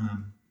workshop,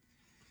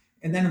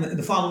 and then in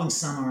the following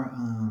summer,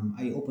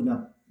 I opened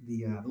up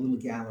the little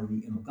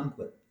gallery in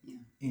Ogunquit. Yeah.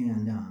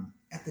 And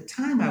at the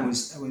time, I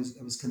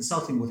was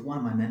consulting with one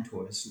of my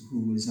mentors who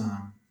was,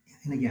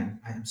 and again,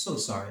 I am so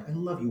sorry. I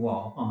love you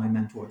all my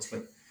mentors,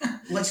 but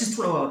let's just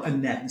throw out a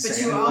net and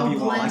say I love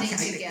you all.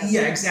 Together.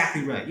 Yeah,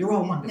 exactly right. You're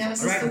all wonderful. Now,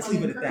 is all right, let's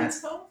leave it at that.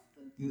 Cove?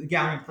 The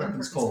gallery in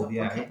Perkins Cove.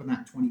 Yeah, I opened that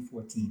in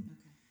 2014.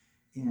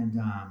 Okay. And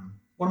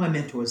one of my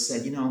mentors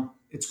said,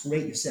 it's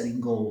great you're setting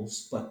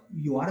goals, but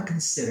you ought to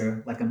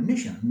consider like a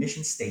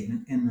mission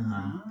statement. And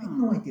I had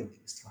no idea what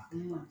he was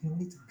talking about. What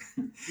are you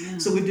talking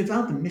about? So we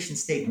developed a mission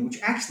statement, which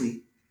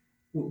actually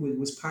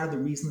was part of the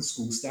reason the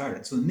school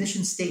started. So the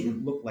mission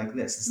statement looked like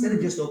this. Instead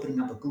of just opening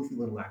up a goofy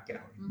little art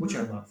gallery, which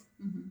I love,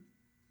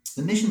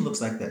 the mission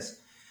looks like this.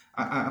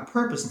 Our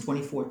purpose in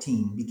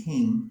 2014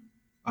 became,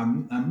 our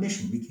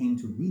mission became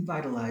to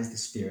revitalize the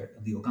spirit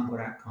of the Ogunquit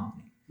Art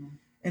Colony.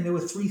 And there were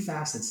 3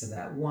 facets to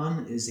that.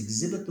 One is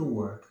exhibit the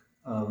work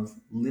of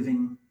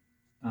living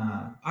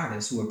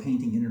artists who are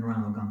painting in and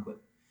around Ogunquit.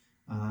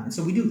 And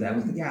so we do that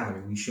with the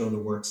gallery. We show the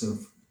works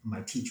of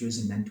my teachers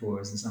and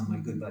mentors and some of my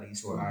good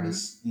buddies who are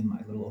artists in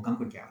my little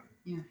Ogunquit gallery.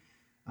 Yeah.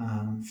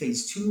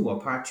 Phase 2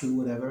 or part 2,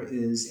 whatever,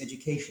 is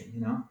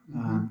education,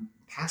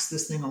 pass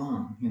this thing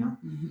along,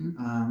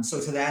 So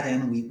to that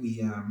end,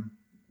 we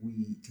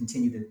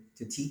continue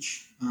to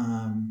teach.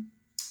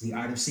 The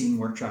Art of Seeing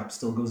workshop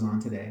still goes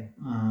on today.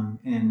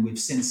 And we've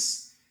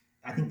since,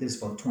 I think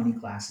there's about 20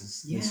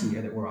 classes this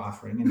year that we're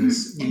offering. And we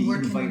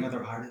invite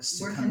other artists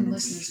to come. Where can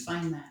listeners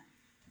find that?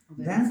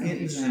 That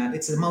is,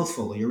 it's a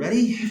mouthful. Are you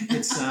ready?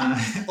 It's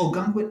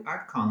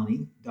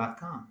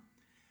ogunquitartcolony.com.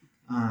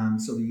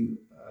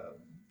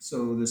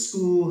 So the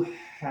school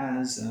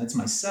has, it's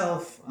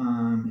myself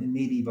and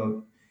maybe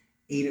about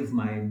 8 of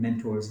my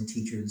mentors and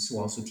teachers who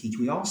also teach.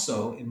 We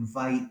also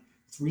invite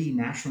 3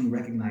 nationally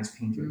recognized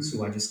painters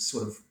who I just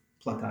sort of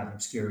pluck out of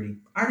obscurity,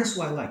 artists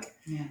who I like.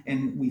 Yeah.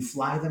 And we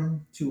fly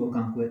them to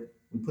Ogunquit,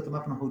 we put them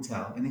up in a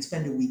hotel, and they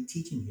spend a week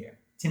teaching here.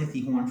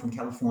 Timothy Horn from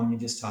California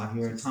just taught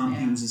here. Tom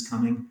Hughes is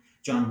coming.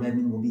 John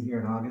Redmond will be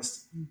here in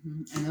August.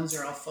 And those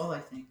are all full, I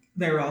think.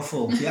 They're all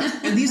full, yeah.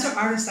 And these are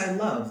artists I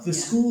love. The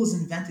school is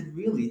invented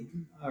really,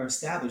 or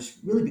established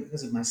really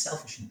because of my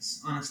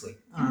selfishness, honestly.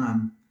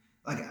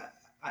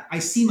 I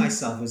see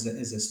myself as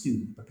a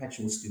student, a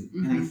perpetual student,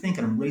 and I think,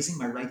 and I'm raising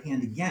my right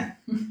hand again,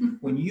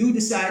 when you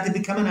decide to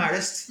become an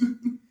artist,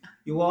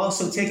 you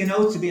also take an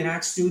oath to be an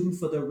art student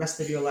for the rest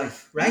of your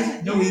life,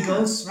 right? No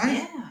egos,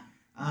 right?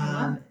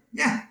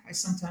 Yeah. I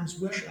sometimes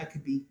wish I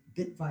could be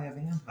bit by a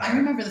vampire. I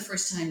remember the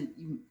first time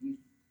you in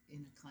a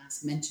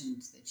class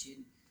mentioned that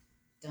you'd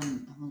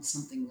done a little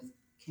something with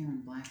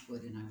Karen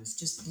Blackwood, and I was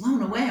just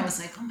blown away. I was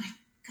like, oh my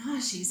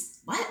gosh,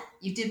 what?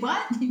 You did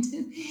what? You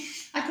did?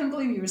 I couldn't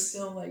believe you were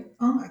still like...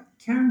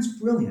 Karen's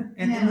brilliant.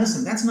 And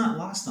listen, that's not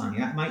lost on you.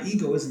 My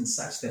ego isn't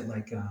such that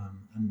like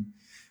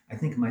I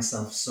think of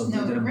myself so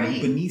good that I'm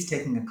beneath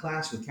taking a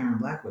class with Karen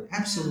Blackwood.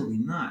 Absolutely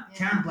not. Yeah.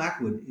 Karen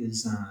Blackwood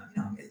is,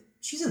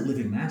 she's a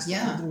living master.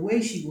 Yeah. The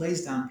way she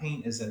lays down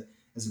paint as a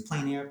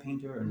plein air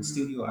painter and a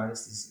studio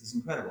artist is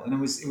incredible. And it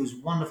was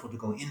wonderful to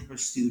go in her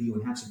studio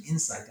and have some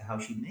insight to how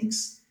she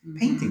makes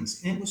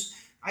paintings. And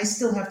I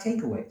still have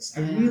takeaways.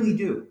 I really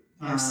do.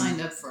 I've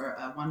signed up for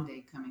one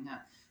day coming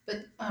up.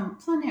 But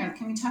plein air,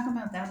 can we talk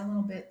about that a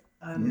little bit?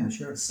 Yeah,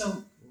 sure.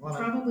 So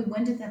probably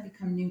when did that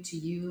become new to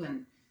you,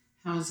 and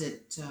how has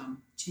it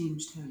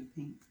changed how you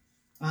paint?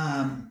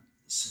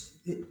 So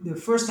the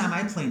first time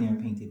I plein air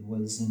painted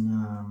was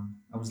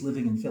I was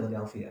living in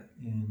Philadelphia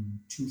in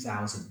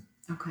 2000.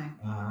 Okay.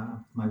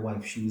 My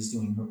wife, she was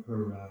doing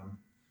her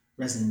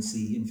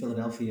residency in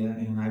Philadelphia,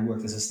 and I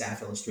worked as a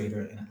staff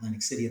illustrator in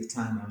Atlantic City at the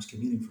time. I was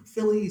commuting from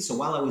Philly, so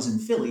while I was in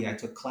Philly, I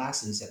took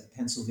classes at the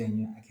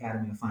Pennsylvania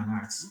Academy of Fine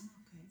Arts.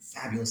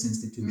 Fabulous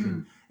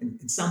institution.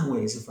 In some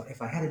ways,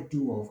 if I had a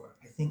do-over,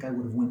 I think I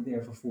would have went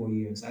there for 4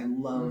 years. I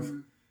love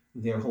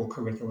their whole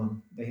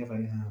curriculum. They have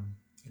a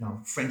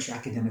French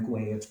academic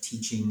way of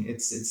teaching.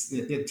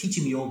 They're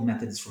teaching the old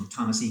methods from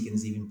Thomas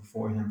Eakins even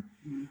before him.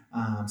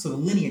 So the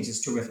lineage is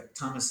terrific.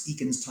 Thomas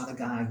Eakins taught a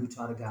guy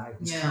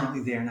who's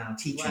currently there now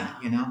teaching.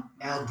 Wow.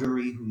 Al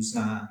Gurry, who's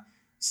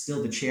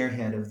still the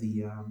chairhead of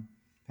the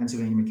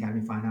Pennsylvania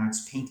Academy of Fine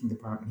Arts painting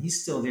department.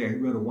 He's still there. He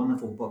wrote a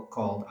wonderful book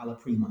called Alla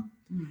Prima.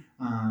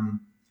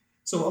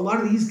 So a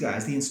lot of these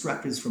guys, the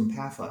instructors from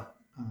PAFA,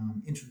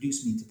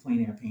 introduced me to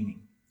plein air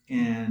painting.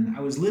 And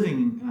I was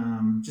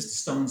living just a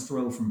stone's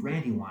throw from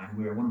Brandywine,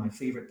 where one of my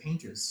favorite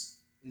painters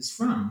is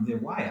from. They're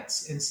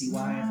Wyeths, N.C.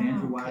 Wyeth,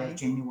 Andrew Wyeth,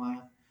 Jamie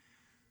Wyeth.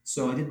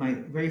 So I did my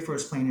very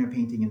first plein air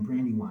painting in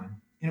Brandywine,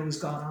 and it was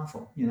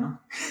god-awful, Oh,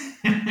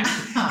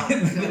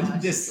 gosh.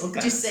 Did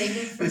you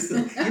save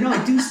it?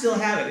 I do still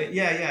have it.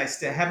 I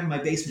still have it in my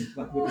basement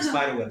with the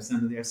spider webs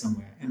under there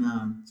somewhere. And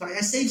so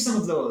I saved some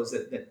of those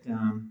that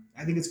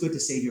I think it's good to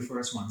save your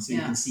first one so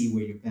you can see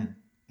where you've been.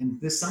 And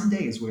there's some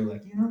days where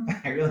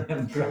I really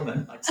haven't grown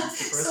that much since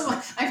the first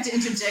one. I have to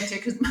interject here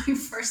because my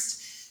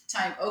first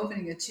time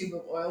opening a tube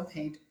of oil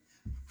paint,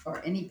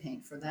 or any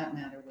paint for that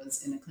matter,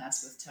 was in a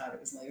class with Todd. It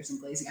was layers and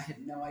glazing. I had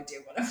no idea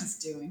what I was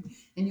doing.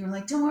 And you were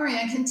like, don't worry,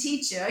 I can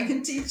teach you.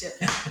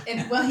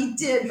 And well, he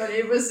did, but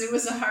it was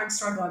a hard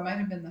struggle. It might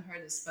have been the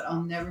hardest, but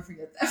I'll never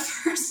forget that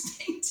first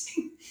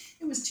painting.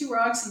 It was 2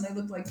 rocks and they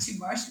looked like 2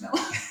 marshmallows.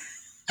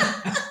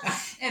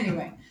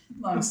 Anyway,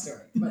 long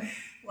story, but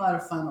a lot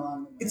of fun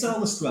along the way. It's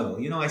all a struggle.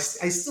 I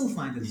still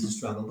find it as a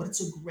struggle, but it's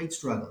a great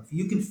struggle. If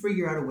you can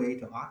figure out a way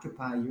to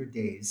occupy your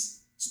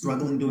days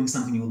struggling doing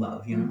something you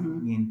love,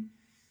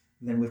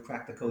 then we've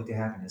cracked the code to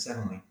happiness,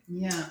 haven't we?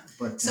 Yeah.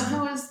 But so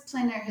how is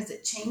plein air? Has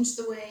it changed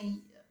the way,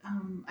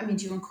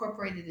 do you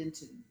incorporate it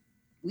into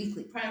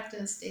weekly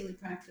practice, daily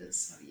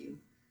practice? How do you...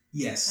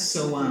 Yes.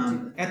 So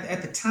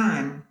at the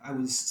time, I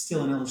was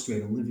still an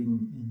illustrator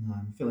living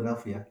in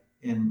Philadelphia,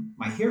 and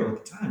my hero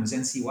at the time was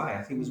N.C.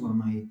 Wyeth. He was one of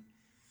my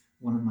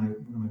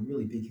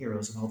really big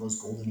heroes in all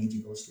those golden age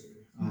of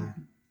illustrator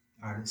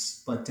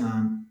artists. But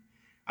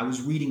I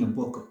was reading a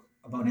book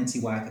about N.C.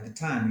 Wyeth at the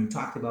time, and he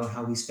talked about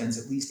how he spends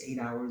at least 8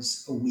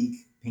 hours a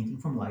week painting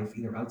from life,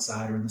 either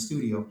outside or in the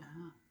studio.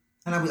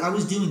 And I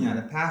was doing that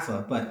at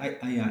PAFA, but I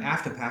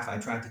after PAFA, I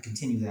tried to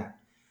continue that.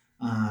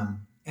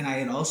 And I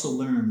had also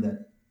learned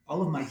that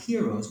all of my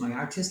heroes, my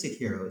artistic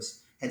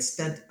heroes, had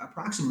spent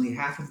approximately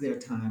half of their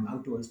time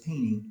outdoors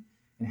painting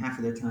and half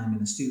of their time in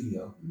the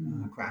studio,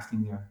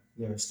 crafting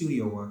their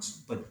studio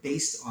works, but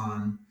based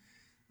on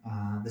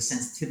the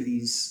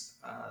sensitivities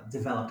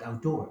developed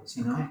outdoors,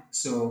 Okay.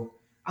 So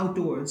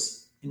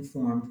outdoors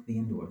informed the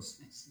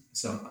indoors.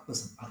 So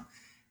listen,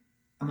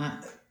 I'm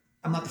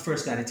not the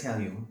first guy to tell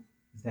you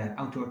that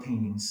outdoor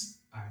paintings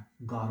are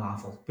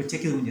god-awful,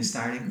 particularly when you're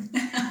starting.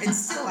 And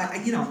still,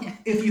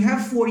 if you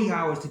have 40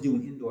 hours to do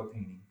an indoor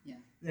painting,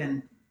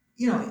 then,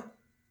 I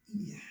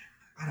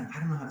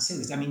don't know how to say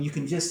this. I mean, you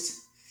can just...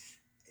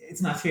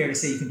 It's not fair to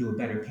say you can do a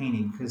better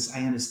painting, because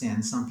I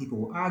understand some people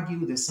will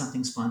argue there's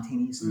something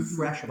spontaneous and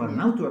fresh about an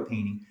outdoor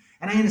painting,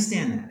 and I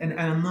understand that. And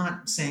I'm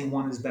not saying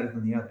one is better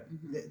than the other.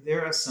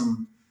 There are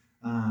some,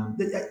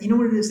 you know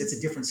what it is? It's a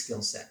different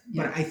skill set.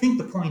 Yeah. But I think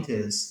the point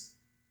is,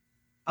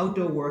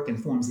 outdoor work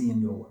informs the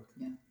indoor work.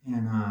 Yeah.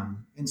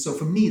 And so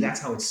for me, that's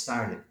how it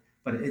started.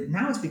 But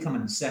now it's become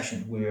an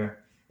obsession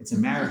where it's a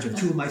marriage of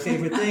two of my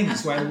favorite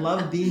things, where I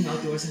love being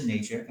outdoors in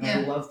nature, and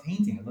I love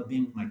painting. I love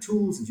being with my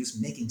tools and just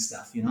making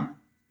stuff,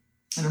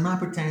 And I'm not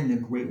pretending they're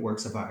great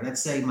works of art. I'd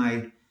say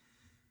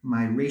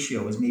my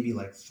ratio is maybe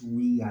like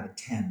 3 out of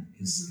 10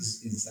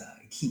 is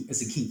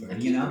a keeper,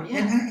 Yeah.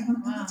 And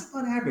that's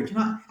about average.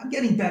 I'm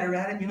getting better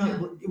at it.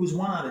 It was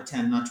 1 out of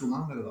 10 not too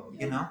long ago.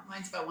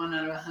 Mine's about 1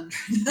 out of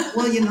 100.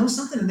 Well,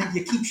 something, and then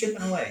you keep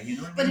chipping away.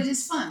 But it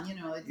is fun.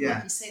 Like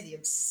you say, the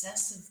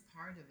obsessive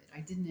part of it. I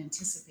didn't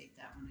anticipate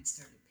that when I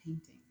started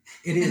painting.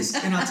 It is.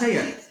 And I'll tell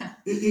you,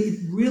 it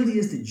really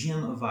is the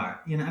gym of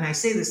art. And I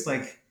say this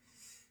like,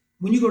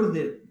 when you go to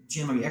the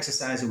gym or you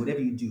exercise or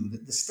whatever you do,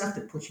 the stuff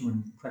that puts you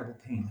in incredible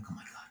pain, like, oh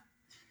my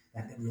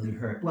God, that really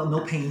hurt. Well,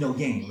 no pain, no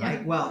gain,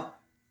 right? Well,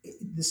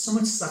 there's so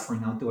much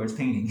suffering outdoors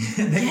painting.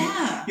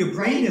 Your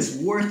brain is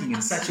working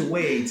in such a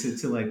way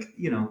to like,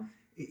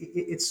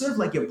 it's sort of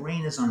like your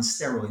brain is on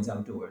steroids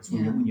outdoors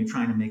when you're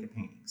trying to make a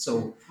painting.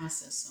 So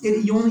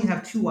you only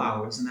have 2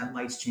 hours and that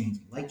light's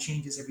changing. Light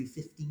changes every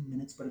 15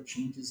 minutes, but it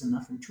changes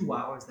enough in 2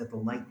 hours that the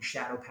light and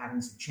shadow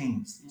patterns have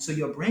changed. Yeah. So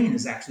your brain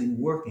is actually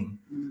working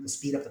to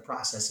speed up the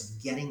process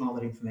of getting all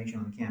that information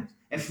on the canvas.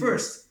 At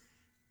first,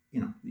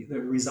 the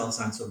results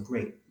aren't so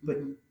great, but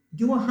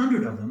do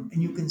 100 of them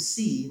and you can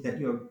see that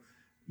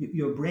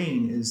your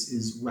brain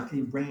is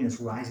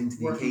rising to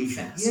the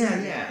occasion.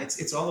 Yeah.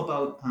 It's all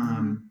about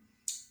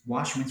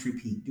wash, rinse,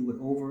 repeat. Do it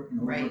over and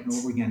over and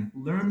over again.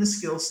 Learn the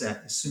skill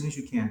set as soon as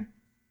you can.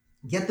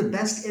 Get the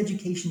best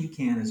education you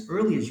can as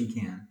early as you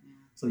can,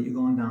 so that you're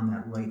going down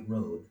that right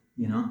road.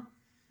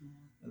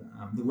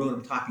 The road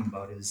I'm talking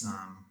about is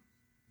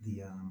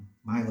the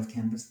mile of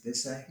canvas. They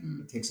say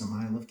it takes a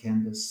mile of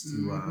canvas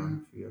to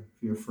for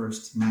your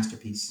first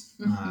masterpiece.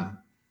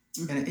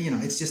 And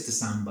it's just a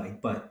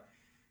soundbite, but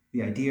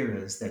the idea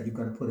is that you've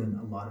got to put in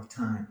a lot of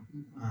time.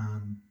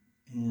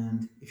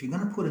 And if you're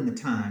going to put in the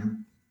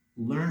time,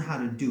 learn how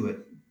to do it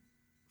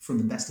from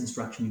the best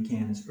instruction you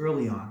can as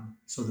early on,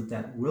 so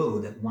that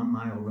road, that 1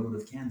 mile road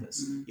of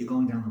canvas, you're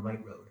going down the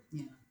right road.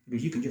 Yeah.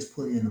 Because you can just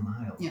put it in a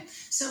mile. Yeah.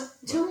 So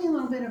tell me a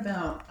little bit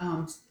about,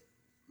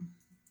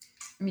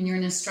 you're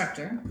an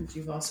instructor, but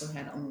you've also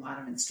had a lot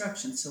of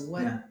instruction. So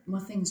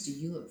what things do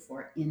you look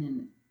for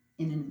in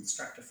an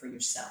instructor for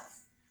yourself?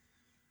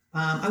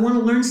 I want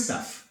to learn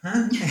stuff.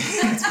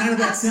 It's kind of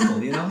that simple,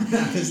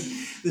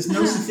 There's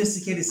no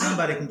sophisticated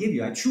soundbite I can give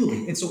you.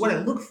 And so what I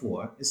look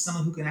for is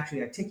someone who can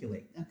actually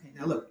articulate. Okay.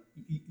 Now look,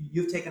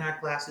 you've taken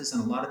art classes,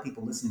 and a lot of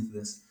people listening to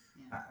this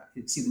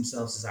see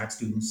themselves as art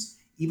students.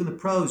 Even the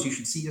pros, you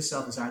should see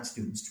yourself as art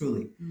students,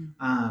 truly.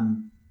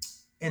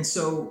 And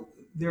so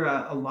there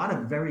are a lot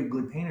of very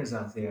good painters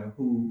out there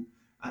who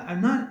are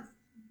not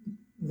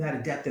that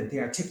adept at the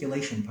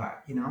articulation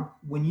part.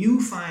 When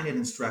you find an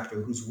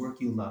instructor whose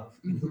work you love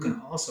and who can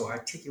also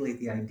articulate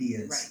the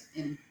ideas,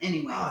 in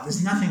any way,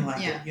 there's nothing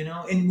like it.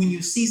 And when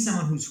you see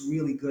someone who's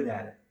really good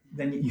at it,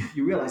 then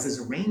you realize there's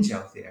a range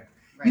out there.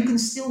 Right. You can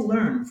still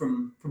learn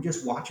from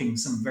just watching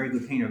some very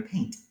good painter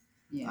paint.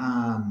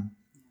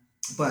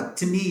 But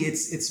to me,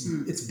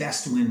 it's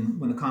best when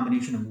the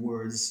combination of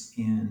words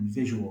and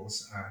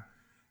visuals are.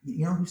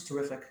 Who's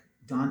terrific?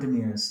 Don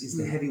Demers is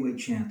the heavyweight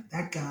champ.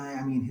 That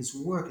guy, his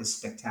work is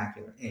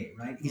spectacular.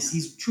 Right?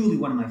 He's truly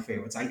one of my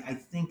favorites. I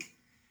think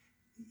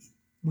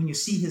when you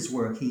see his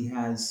work,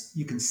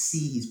 you can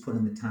see he's put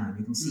in the time.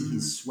 You can see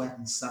he's sweat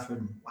and suffered,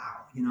 and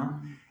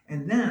wow,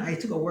 And then I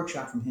took a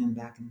workshop from him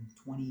back in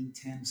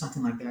 2010,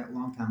 something like that, a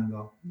long time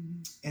ago.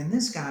 And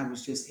this guy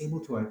was just able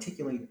to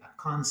articulate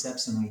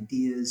concepts and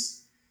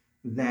ideas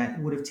that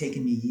would have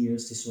taken me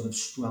years to sort of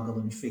struggle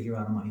and figure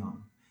out on my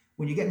own.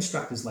 When you get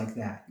instructors like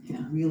that, it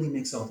really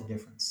makes all the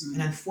difference.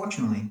 And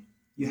unfortunately,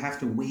 you have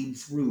to wade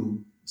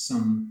through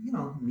some,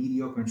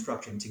 mediocre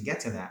instruction to get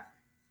to that.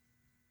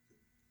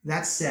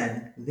 That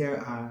said, there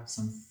are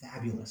some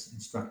fabulous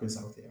instructors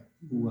out there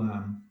who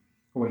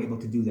are able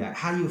to do that.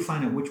 How do you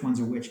find out which ones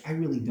are which? I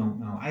really don't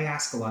know. I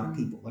ask a lot of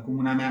people. Like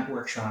when I'm at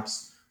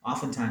workshops,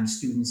 oftentimes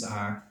students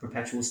are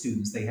perpetual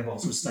students. They have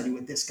also studied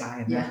with this guy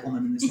and that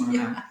woman and this one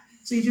and that.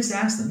 So you just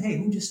ask them, hey,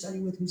 who'd you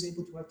study with? Who's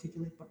able to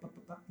articulate?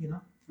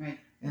 Right.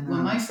 And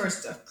my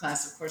first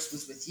class, of course,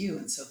 was with you,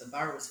 and so the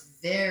bar was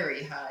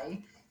very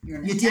high. You're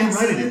an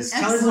right, it is.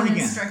 Tell everyone again.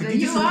 Instructor. Could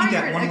you just repeat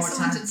that one more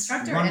excellent time?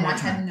 Instructor, one and more I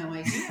time. had no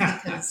idea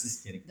because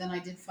just kidding. Then I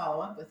did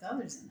follow up with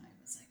others, and I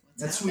was like,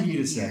 "What's That's happening sweet of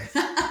you to here?" say.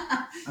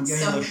 I'm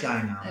getting a little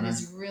shy now. That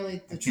is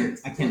really the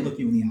truth. I can't look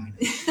you in the eye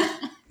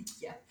now.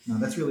 Yeah. No,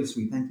 that's really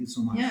sweet. Thank you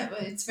so much. Yeah,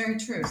 but it's very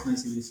true. It's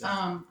nice of you to say.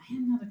 I had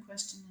another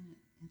question and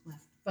it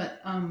left,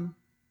 but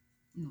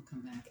it'll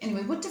come back.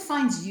 Anyway, what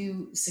defines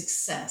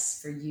success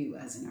for you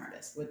as an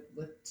artist? What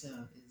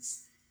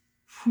is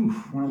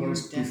one of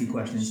those goofy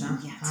questions, huh?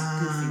 Yeah, it's a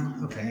goofy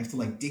one. Okay, I have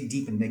to dig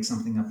deep and make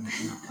something up.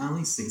 Let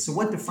me see. So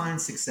what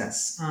defines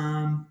success?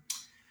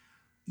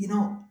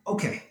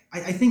 Okay.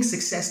 I think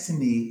success to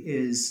me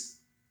is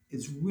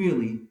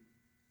really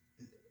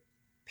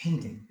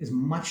painting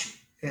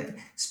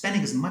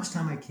spending as much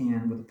time I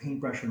can with a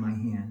paintbrush in my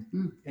hand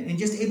and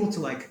just able to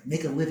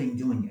make a living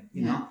doing it,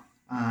 you know?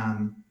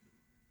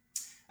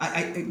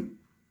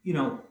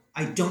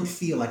 I don't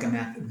feel like I'm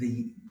at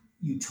the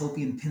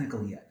utopian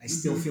pinnacle yet. I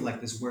still feel like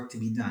there's work to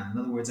be done. In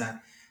other words,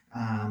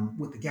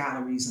 with the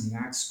galleries and the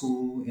art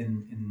school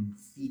and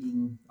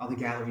feeding other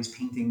galleries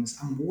paintings,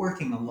 I'm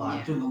working a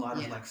lot, doing a lot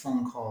of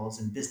phone calls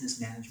and business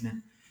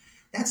management.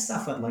 That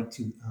stuff I'd like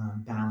to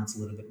balance a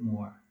little bit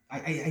more.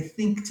 I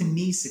think to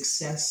me,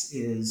 success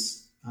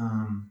is,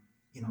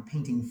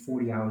 painting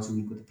 40 hours a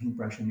week with a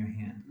paintbrush in your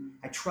hand.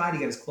 I try to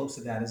get as close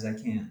to that as I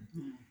can.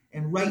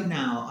 And right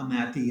now I'm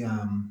at the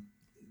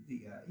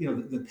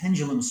the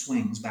pendulum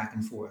swings back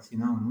and forth,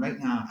 and right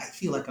now I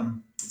feel like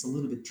it's a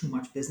little bit too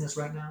much business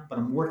right now, but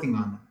I'm working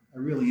on that. I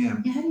really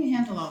am. Yeah, how do you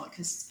handle all it?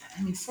 Because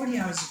 40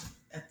 hours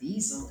at the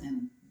easel,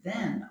 and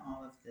then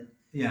all of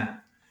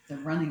the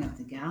running of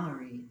the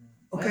gallery.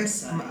 Okay,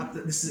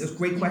 this is a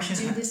great question.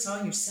 You do this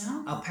all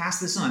yourself? I'll pass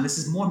this on. This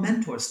is more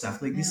mentor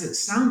stuff. Like these are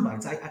sound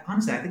bites. I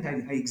honestly, I think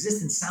I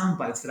exist in sound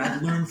bites that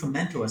I've learned from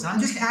mentors. I'm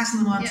just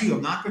passing them on to you.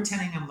 I'm not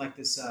pretending I'm like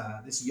this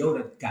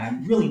Yoda guy.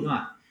 I'm really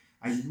not.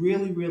 I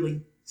really,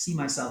 really see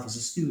myself as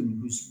a student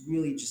who's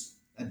really just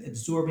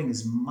absorbing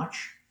as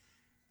much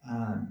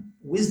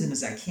wisdom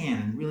as I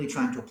can, and really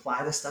trying to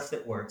apply the stuff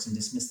that works and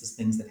dismiss the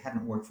things that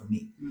haven't worked for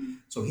me.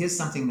 So here's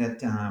something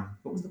that,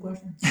 what was the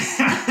question?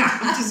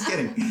 I'm just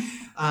kidding.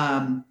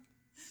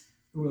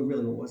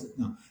 Really, what was it?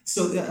 No.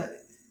 So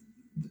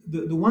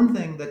the one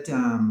thing that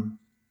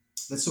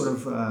sort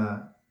of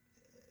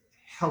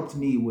helped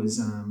me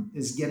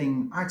is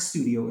getting art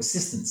studio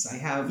assistants. I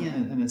have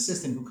an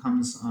assistant who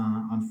comes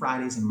on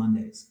Fridays and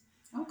Mondays.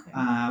 Okay.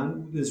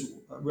 There's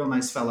a real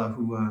nice fella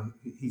who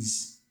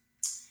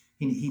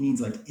he needs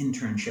like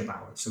internship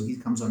hours. So he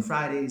comes on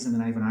Fridays, and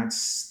then I have an art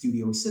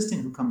studio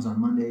assistant who comes on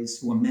Mondays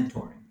who I'm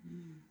mentoring.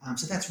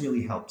 So that's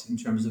really helped in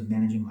terms of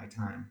managing my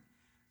time.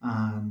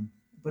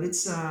 But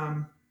it's,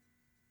 I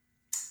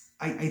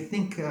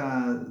think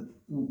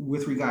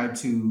with regard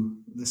to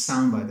the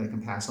soundbite that I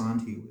can pass on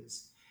to you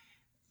is,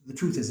 the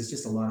truth is it's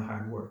just a lot of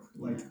hard work.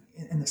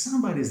 And the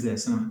soundbite is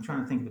this, and I'm trying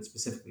to think of it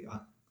specifically.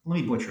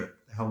 Let me butcher it,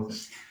 the hell with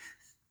it.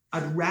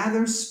 I'd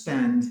rather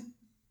spend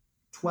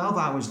 12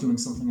 hours doing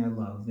something I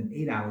love than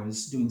 8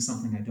 hours doing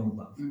something I don't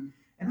love.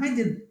 And I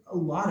did a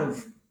lot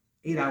of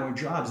 8-hour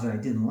jobs that I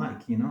didn't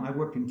like. I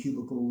worked in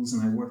cubicles,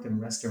 and I worked in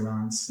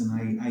restaurants, and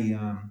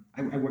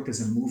I worked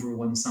as a mover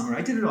one summer.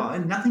 I did it all,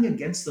 and nothing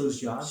against those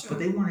jobs, but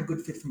they weren't a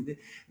good fit for me. It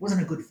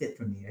wasn't a good fit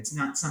for me. It's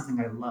not something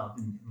I love,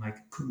 and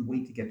couldn't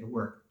wait to get to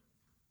work.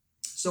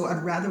 So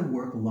I'd rather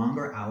work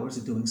longer hours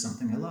at doing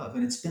something I love,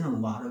 and it's been a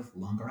lot of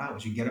longer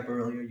hours. You get up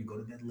earlier, you go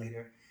to bed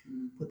later,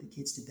 put the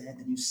kids to bed,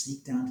 then you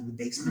sneak down to the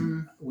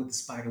basement with the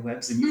spider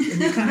webs, and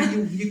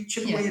you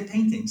chip away at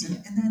paintings,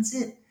 and that's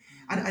it.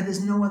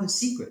 There's no other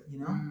secret,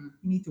 You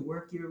need to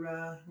work your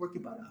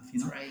butt off,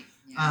 That's right.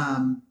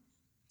 Yeah.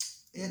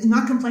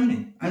 Not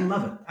complaining. I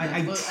love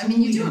it.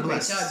 You do a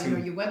great job.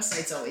 Your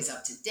website's always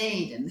up to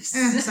date, and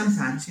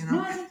sometimes, No,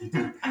 I think you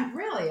do.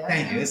 Really.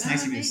 Thank you. It's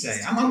nice of you to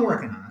say. I'm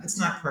working on it. It's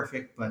not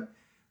perfect, but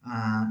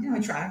I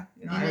try.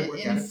 I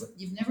work at it.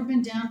 You've never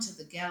been down to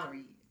the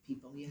gallery,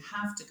 people. You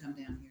have to come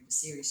down here to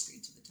Ceres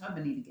Street to the Todd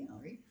Bonita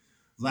Gallery.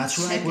 That's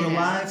right. We're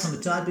live from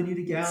the Todd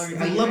Bonita Gallery.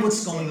 I love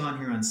what's going on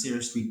here on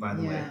Ceres Street, by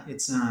the way.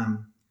 It's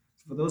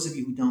for those of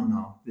you who don't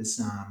know,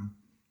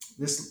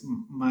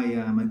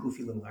 my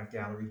goofy little art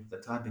gallery, the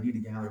Todd Bonita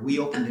Gallery, we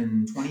opened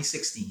in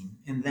 2016,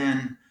 and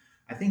then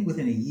I think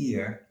within a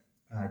year,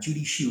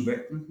 Judy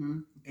Schubert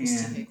and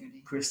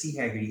Christy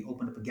Haggerty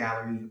opened up a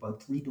gallery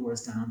about 3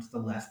 doors down to the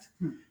left.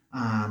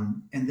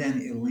 And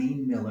then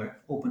Elaine Miller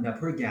opened up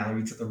her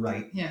gallery to the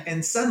right.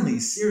 And suddenly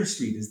Ceres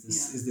Street is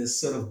this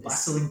sort of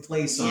bustling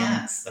place on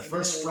the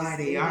first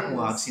Friday art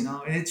walks, and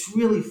it's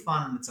really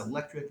fun. It's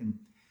electric, and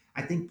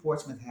I think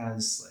Portsmouth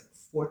has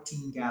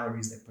 14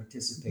 galleries that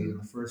participate in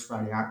the first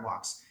Friday art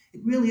walks.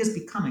 It really is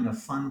becoming a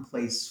fun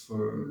place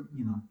for,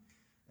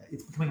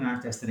 it's becoming an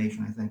art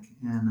destination, I think.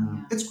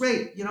 And it's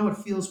great. It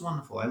feels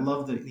wonderful. I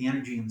love the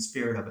energy and the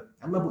spirit of it.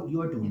 I love what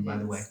you're doing, by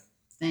the way.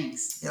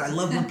 Thanks. Yeah, I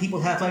love when people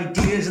have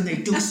ideas and they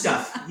do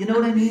stuff. You know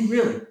what I mean?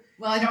 Really.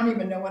 Well, I don't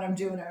even know what I'm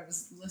doing. I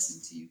was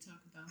listening to you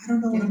talk about. I don't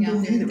know what I'm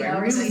doing either. I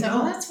really don't.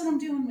 Well, that's what I'm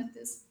doing with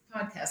this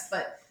podcast.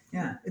 But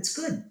yeah, it's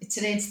good.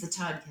 Today it's the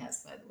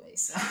Toddcast, by the way.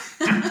 So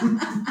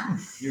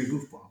you're a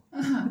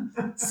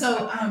goofball.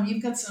 So you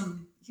got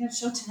a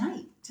show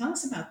tonight. Tell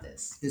us about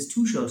this. There's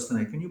 2 shows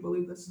tonight. Can you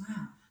believe this?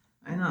 Wow.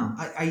 I know.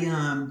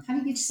 How do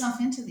you get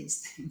yourself into these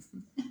things?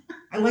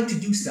 I like to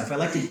do stuff. I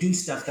like to do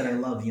stuff that I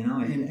love,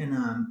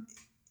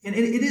 and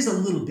it is a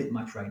little bit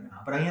much right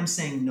now, but I am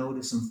saying no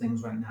to some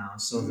things right now,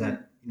 so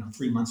that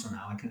 3 months from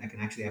now I can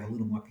actually have a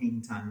little more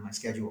painting time in my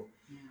schedule.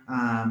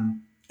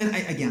 And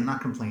again,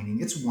 not complaining.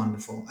 It's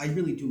wonderful. I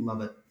really do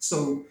love it.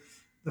 So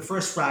the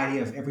first Friday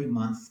of every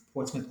month,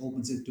 Portsmouth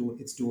opens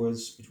its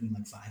doors between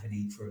 5 and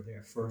 8 for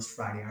their first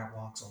Friday art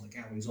walks. All the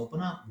galleries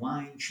open up,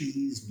 wine,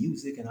 cheese,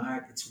 music, and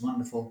art. It's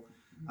wonderful.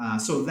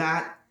 So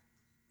that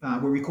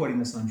we're recording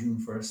this on June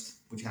 1st,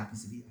 which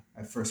happens to be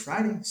our first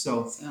Friday.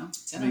 So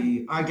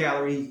our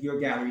gallery, your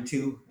gallery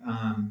too.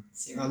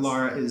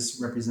 Laura is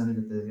represented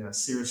at the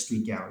Ceres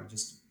Street Gallery,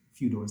 just a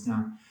few doors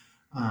down.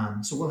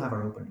 So we'll have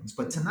our openings.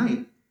 But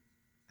tonight,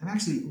 I'm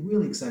actually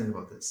really excited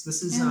about this.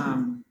 This is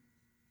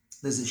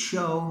there's a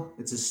show.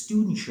 It's a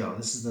student show.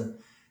 This is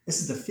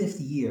the 5th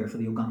year for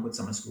the Ogunquit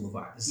Summer School of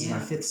Art. This is our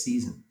 5th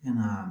season, and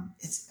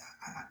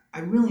I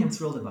really am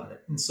thrilled about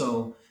it. And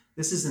so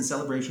this is in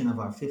celebration of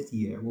our 5th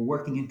year. We're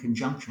working in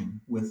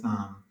conjunction with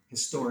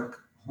Historic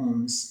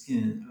Homes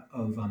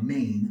of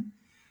Maine.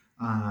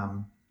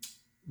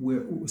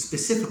 We're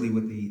specifically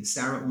with the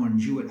Sarah Orne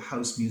Jewett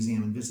House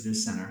Museum and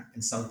Visitors Center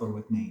in South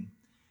Berwick, Maine.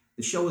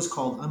 The show is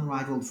called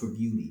Unrivaled for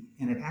Beauty,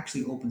 and it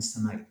actually opens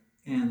tonight.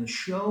 And the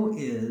show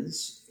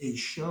is a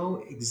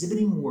show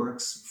exhibiting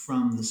works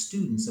from the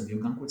students of the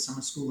Ogunquit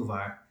Summer School of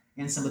Art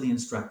and some of the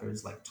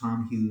instructors like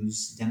Tom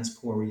Hughes, Dennis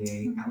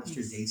Poirier,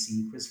 Alistair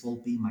Dacey, Chris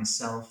Volpe,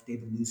 myself,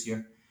 David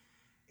Lucier,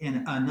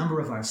 and a number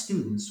of our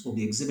students will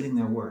be exhibiting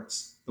their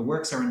works. The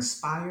works are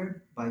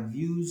inspired by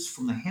views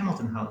from the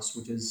Hamilton House,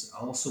 which is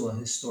also a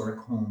historic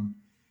home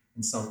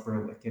in South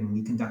Berwick, and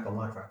we conduct a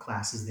lot of our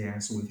classes there,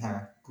 so we've had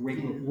a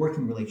great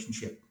working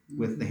relationship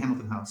with the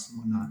Hamilton House and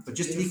whatnot. But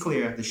just to be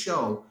clear, the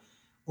show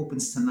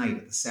opens tonight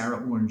at the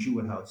Sarah Orr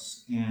Jewett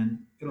House, and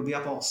it'll be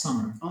up all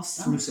summer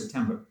through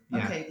September.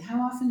 Yeah. Okay, how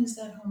often is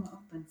that home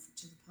open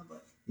to the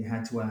public? You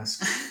had to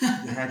ask. You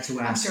had to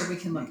ask. I'm sure we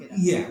can look it up.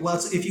 Yeah, well,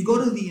 if you go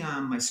to the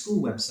my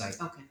school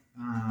website, okay,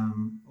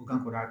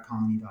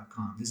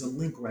 ogunquitartcolony.com, there's a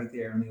link right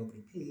there on the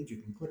opening page. You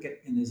can click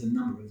it, and there's a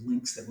number of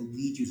links that will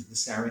lead you to the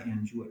Sarah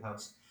Ann Jewett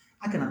House.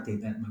 I can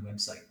update that in my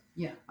website.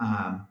 Yeah.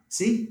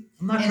 See,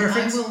 I'm not and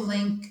perfect. I will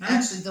link.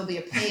 Actually, there'll be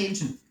a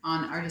page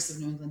on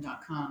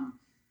artistofnewengland.com.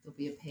 There'll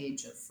be a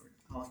page for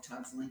all of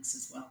Todd's links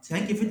as well.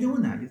 Thank you for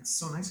doing that. It's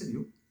so nice of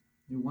you.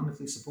 You're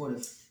wonderfully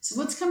supportive. So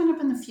what's coming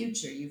up in the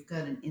future? You've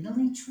got an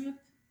Italy trip?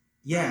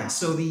 Yeah,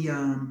 so the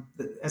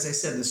as I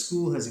said, the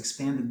school has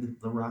expanded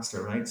the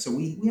roster, right? So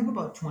we have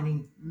about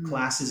 20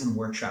 classes and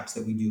workshops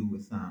that we do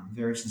with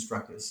various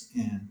instructors.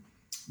 And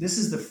this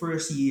is the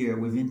first year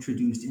we've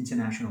introduced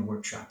international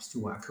workshops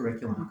to our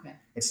curriculum. Okay.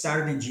 It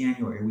started in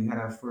January. We had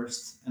our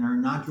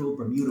inaugural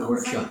Bermuda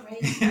workshop.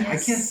 Right. Yes. I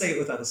can't say it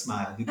without a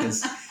smile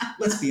because,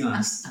 let's be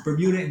honest,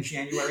 Bermuda in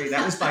January,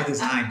 that was by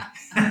design.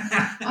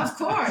 Of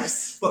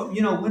course. But,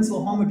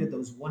 Winslow Homer did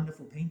those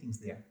wonderful paintings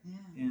there. Yeah.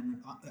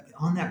 And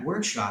on that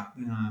workshop,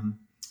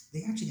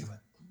 they actually have a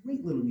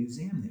great little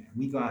museum there.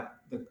 We got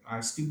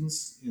our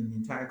students in the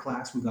entire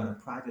class, we got a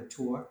private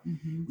tour.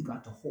 Mm-hmm. We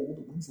got to hold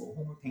a Winslow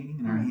Homer painting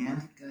in our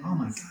hand. Oh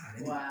my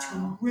God.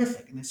 Wow.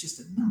 Terrific. And there's just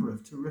a number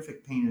of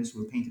terrific painters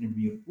who are painted in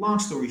Bermuda. Long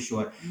story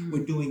short,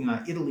 we're doing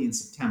Italy in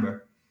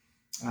September.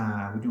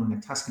 We're doing a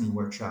Tuscany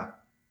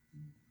workshop.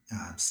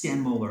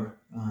 Stan Moeller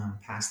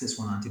passed this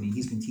one on to me.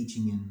 He's been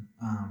teaching in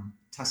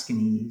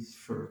Tuscany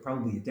for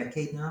probably a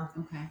decade now.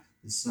 Okay.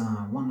 This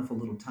wonderful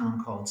little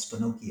town called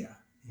Spinocchia.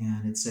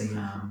 And it's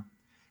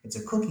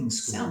a cooking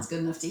school. Sounds good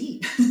enough to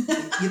eat.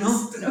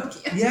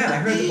 Spinocchia. Yeah,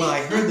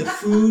 I heard the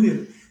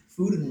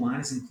food and wine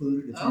is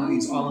included. It's one of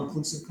these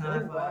all-inclusive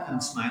kind of. Wow.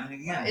 I'm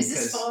smiling again. Is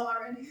this full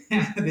already?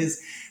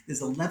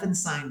 there's 11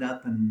 signed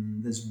up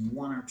and there's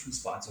 1 or 2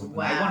 spots open.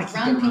 Wow. I want to keep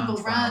Run, it around people,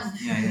 12. run.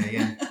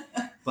 Yeah.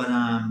 But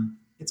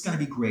it's going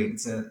to be great.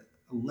 It's a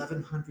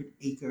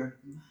 1,100-acre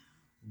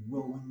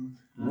rolling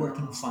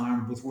working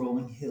farm with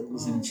rolling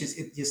hills, and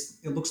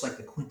it looks like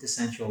the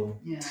quintessential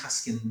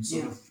Tuscan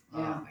sort of. Oh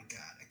my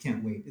God, I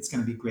can't wait! It's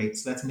going to be great.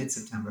 So that's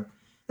mid-September.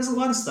 There's a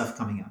lot of stuff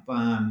coming up.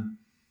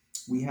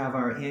 We have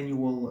our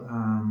annual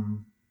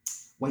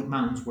White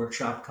Mountains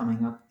workshop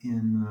coming up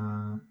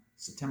in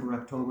September,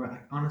 October.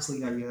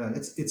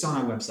 It's on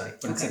our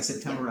website, but it's like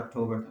September,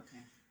 October.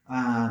 Okay.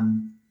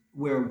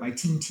 Where I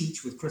team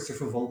teach with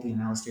Christopher Volpe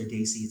and Alistair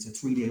Dacey. It's a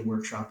 3-day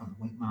workshop on the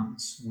White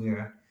Mountains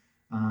where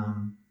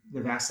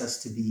they've asked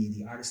us to be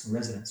the artist in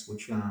residence,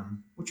 which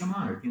I'm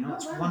honored.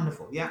 It's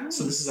wonderful. Yeah. Nice.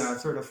 So this is our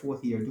 3rd or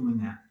 4th year doing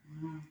that.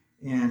 Wow.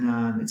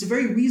 And it's a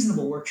very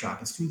reasonable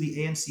workshop. It's through the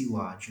AMC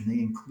Lodge, and they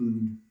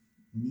include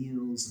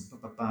meals and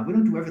blah, blah, blah. We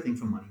don't do everything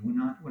for money.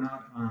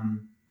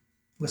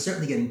 We're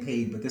certainly getting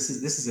paid, but this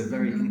is a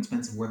very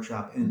inexpensive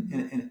workshop and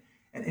an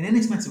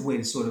inexpensive way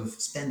to sort of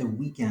spend a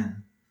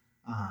weekend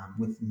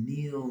with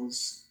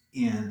meals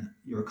and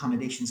your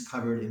accommodations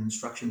covered and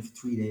instruction for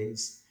 3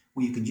 days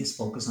where you can just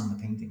focus on the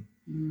painting.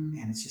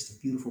 And it's just a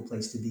beautiful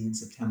place to be in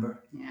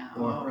September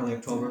or early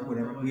October,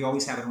 whatever. We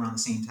always have it around the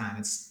same time.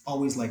 It's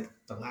always like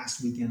the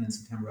last weekend in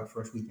September or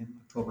first weekend in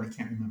October. I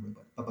can't remember,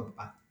 but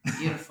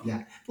beautiful.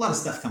 Yeah, a lot of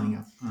stuff coming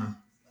up.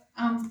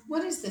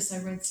 What is this? I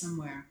read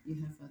somewhere you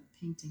have a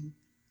painting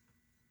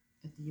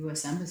at the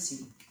U.S.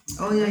 Embassy.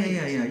 Oh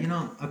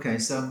yeah. Okay,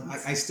 so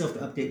I still have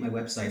to update my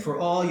website for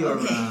all your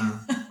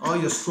all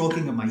your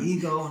stroking of my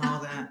ego and all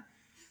that.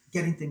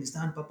 Getting things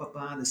done,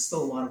 there's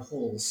still a lot of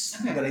holes.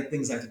 Okay.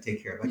 Things I have to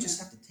take care of. I just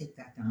have to take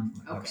that down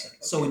from my website. Okay.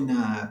 So in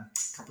a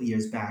couple of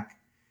years back,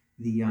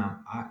 the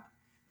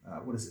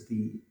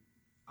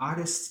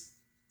artist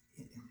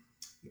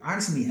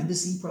in the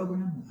embassy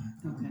program.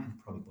 I'm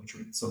probably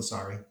butchering it. So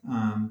sorry.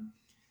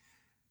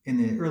 In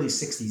the early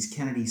 60s,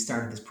 Kennedy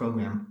started this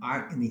program,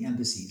 Art in the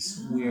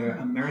Embassies, where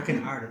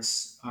American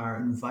artists are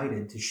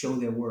invited to show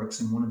their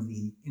works in one of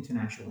the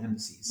international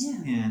embassies.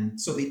 Yeah.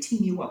 And so they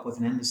team you up with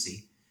an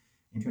embassy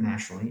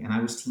internationally, and I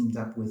was teamed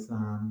up with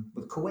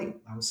Kuwait.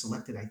 I was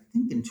selected, I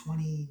think, in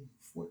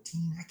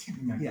 2014. I can't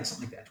remember. Yeah,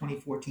 something like that,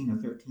 2014 or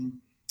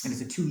 13. And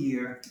it's a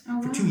 2-year.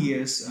 For 2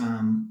 years,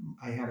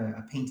 I had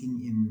a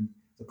painting in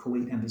the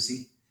Kuwait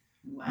embassy.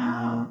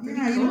 Wow. Cool.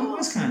 It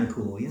was kind of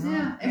cool.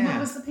 Yeah. And what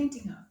was the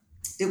painting of?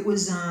 It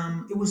was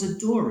a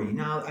dory.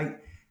 Now,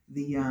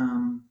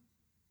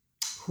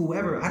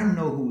 whoever, I don't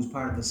know who was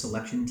part of the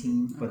selection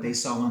team, but they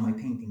saw one of my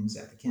paintings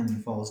at the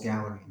Camden Falls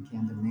Gallery in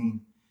Camden,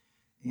 Maine.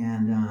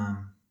 And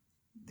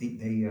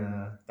they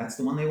that's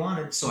the one they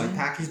wanted. So I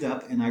packaged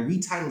up and I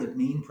retitled it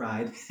Maine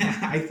Pride.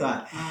 I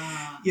thought,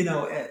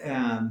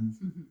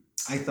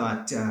 I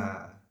thought,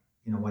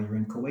 while you're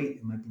in Kuwait,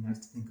 it might be nice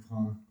to think of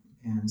home.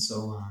 And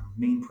so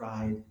Maine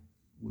Pride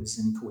was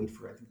in Kuwait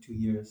for, I think, 2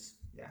 years.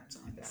 Yeah,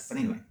 something like that. But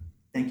anyway,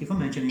 thank you for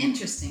mentioning it.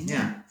 Interesting.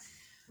 Yeah.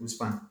 It was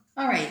fun.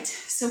 All right.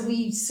 So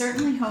we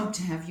certainly hope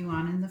to have you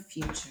on in the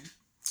future.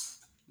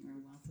 You're a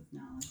wealth of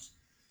knowledge.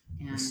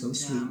 And, You're so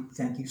sweet.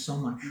 Thank you so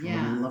much.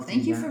 Yeah. Love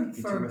Thank you for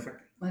terrific.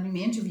 letting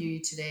me interview you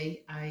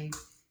today. I'm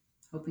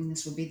hoping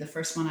this will be the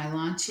first one I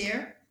launch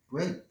here.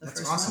 Great. The That's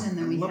first awesome. one, and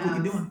then I love what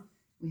you're doing.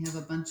 We have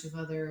a bunch of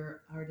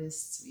other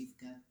artists. We've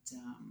got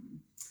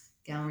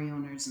gallery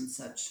owners and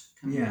such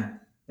coming. Yeah,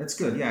 that's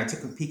good. Yeah, I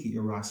took a peek at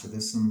your roster.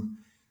 There's some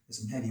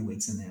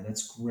heavyweights in there.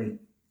 That's great.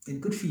 And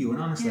good for you.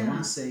 And honestly, I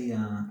want to say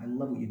I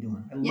love what you're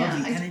doing. I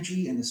love the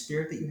energy and the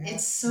spirit that you have.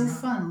 It's so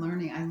fun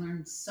learning. I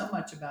learned so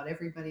much about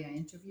everybody I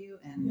interview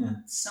and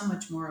so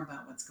much more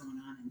about what's going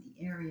on in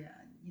the area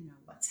and,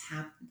 what's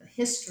happened. The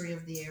history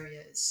of the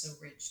area is so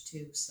rich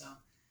too. So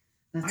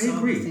that's I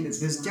agree.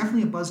 There's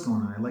definitely a buzz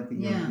going on. I like that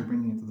you're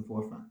bringing it to the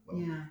forefront.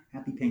 Well,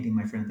 happy painting,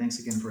 my friend. Thanks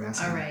again for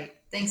asking. All right.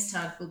 Thanks,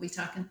 Todd. We'll be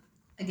talking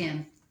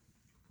again.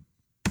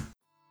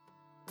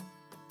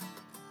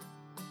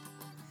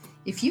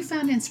 If you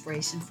found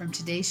inspiration from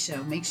today's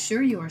show, make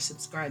sure you are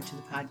subscribed to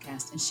the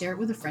podcast and share it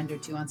with a friend or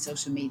two on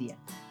social media.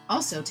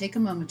 Also, take a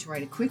moment to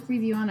write a quick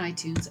review on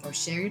iTunes or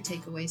share your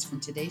takeaways from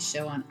today's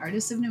show on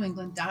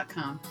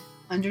artistsofnewengland.com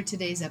under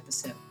today's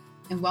episode.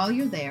 And while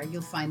you're there,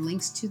 you'll find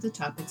links to the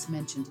topics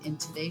mentioned in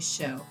today's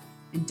show.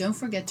 And don't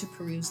forget to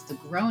peruse the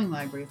growing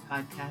library of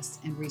podcasts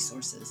and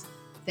resources.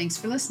 Thanks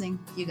for listening.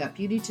 You got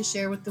beauty to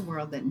share with the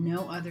world that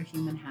no other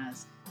human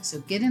has. So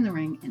get in the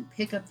ring and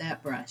pick up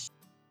that brush.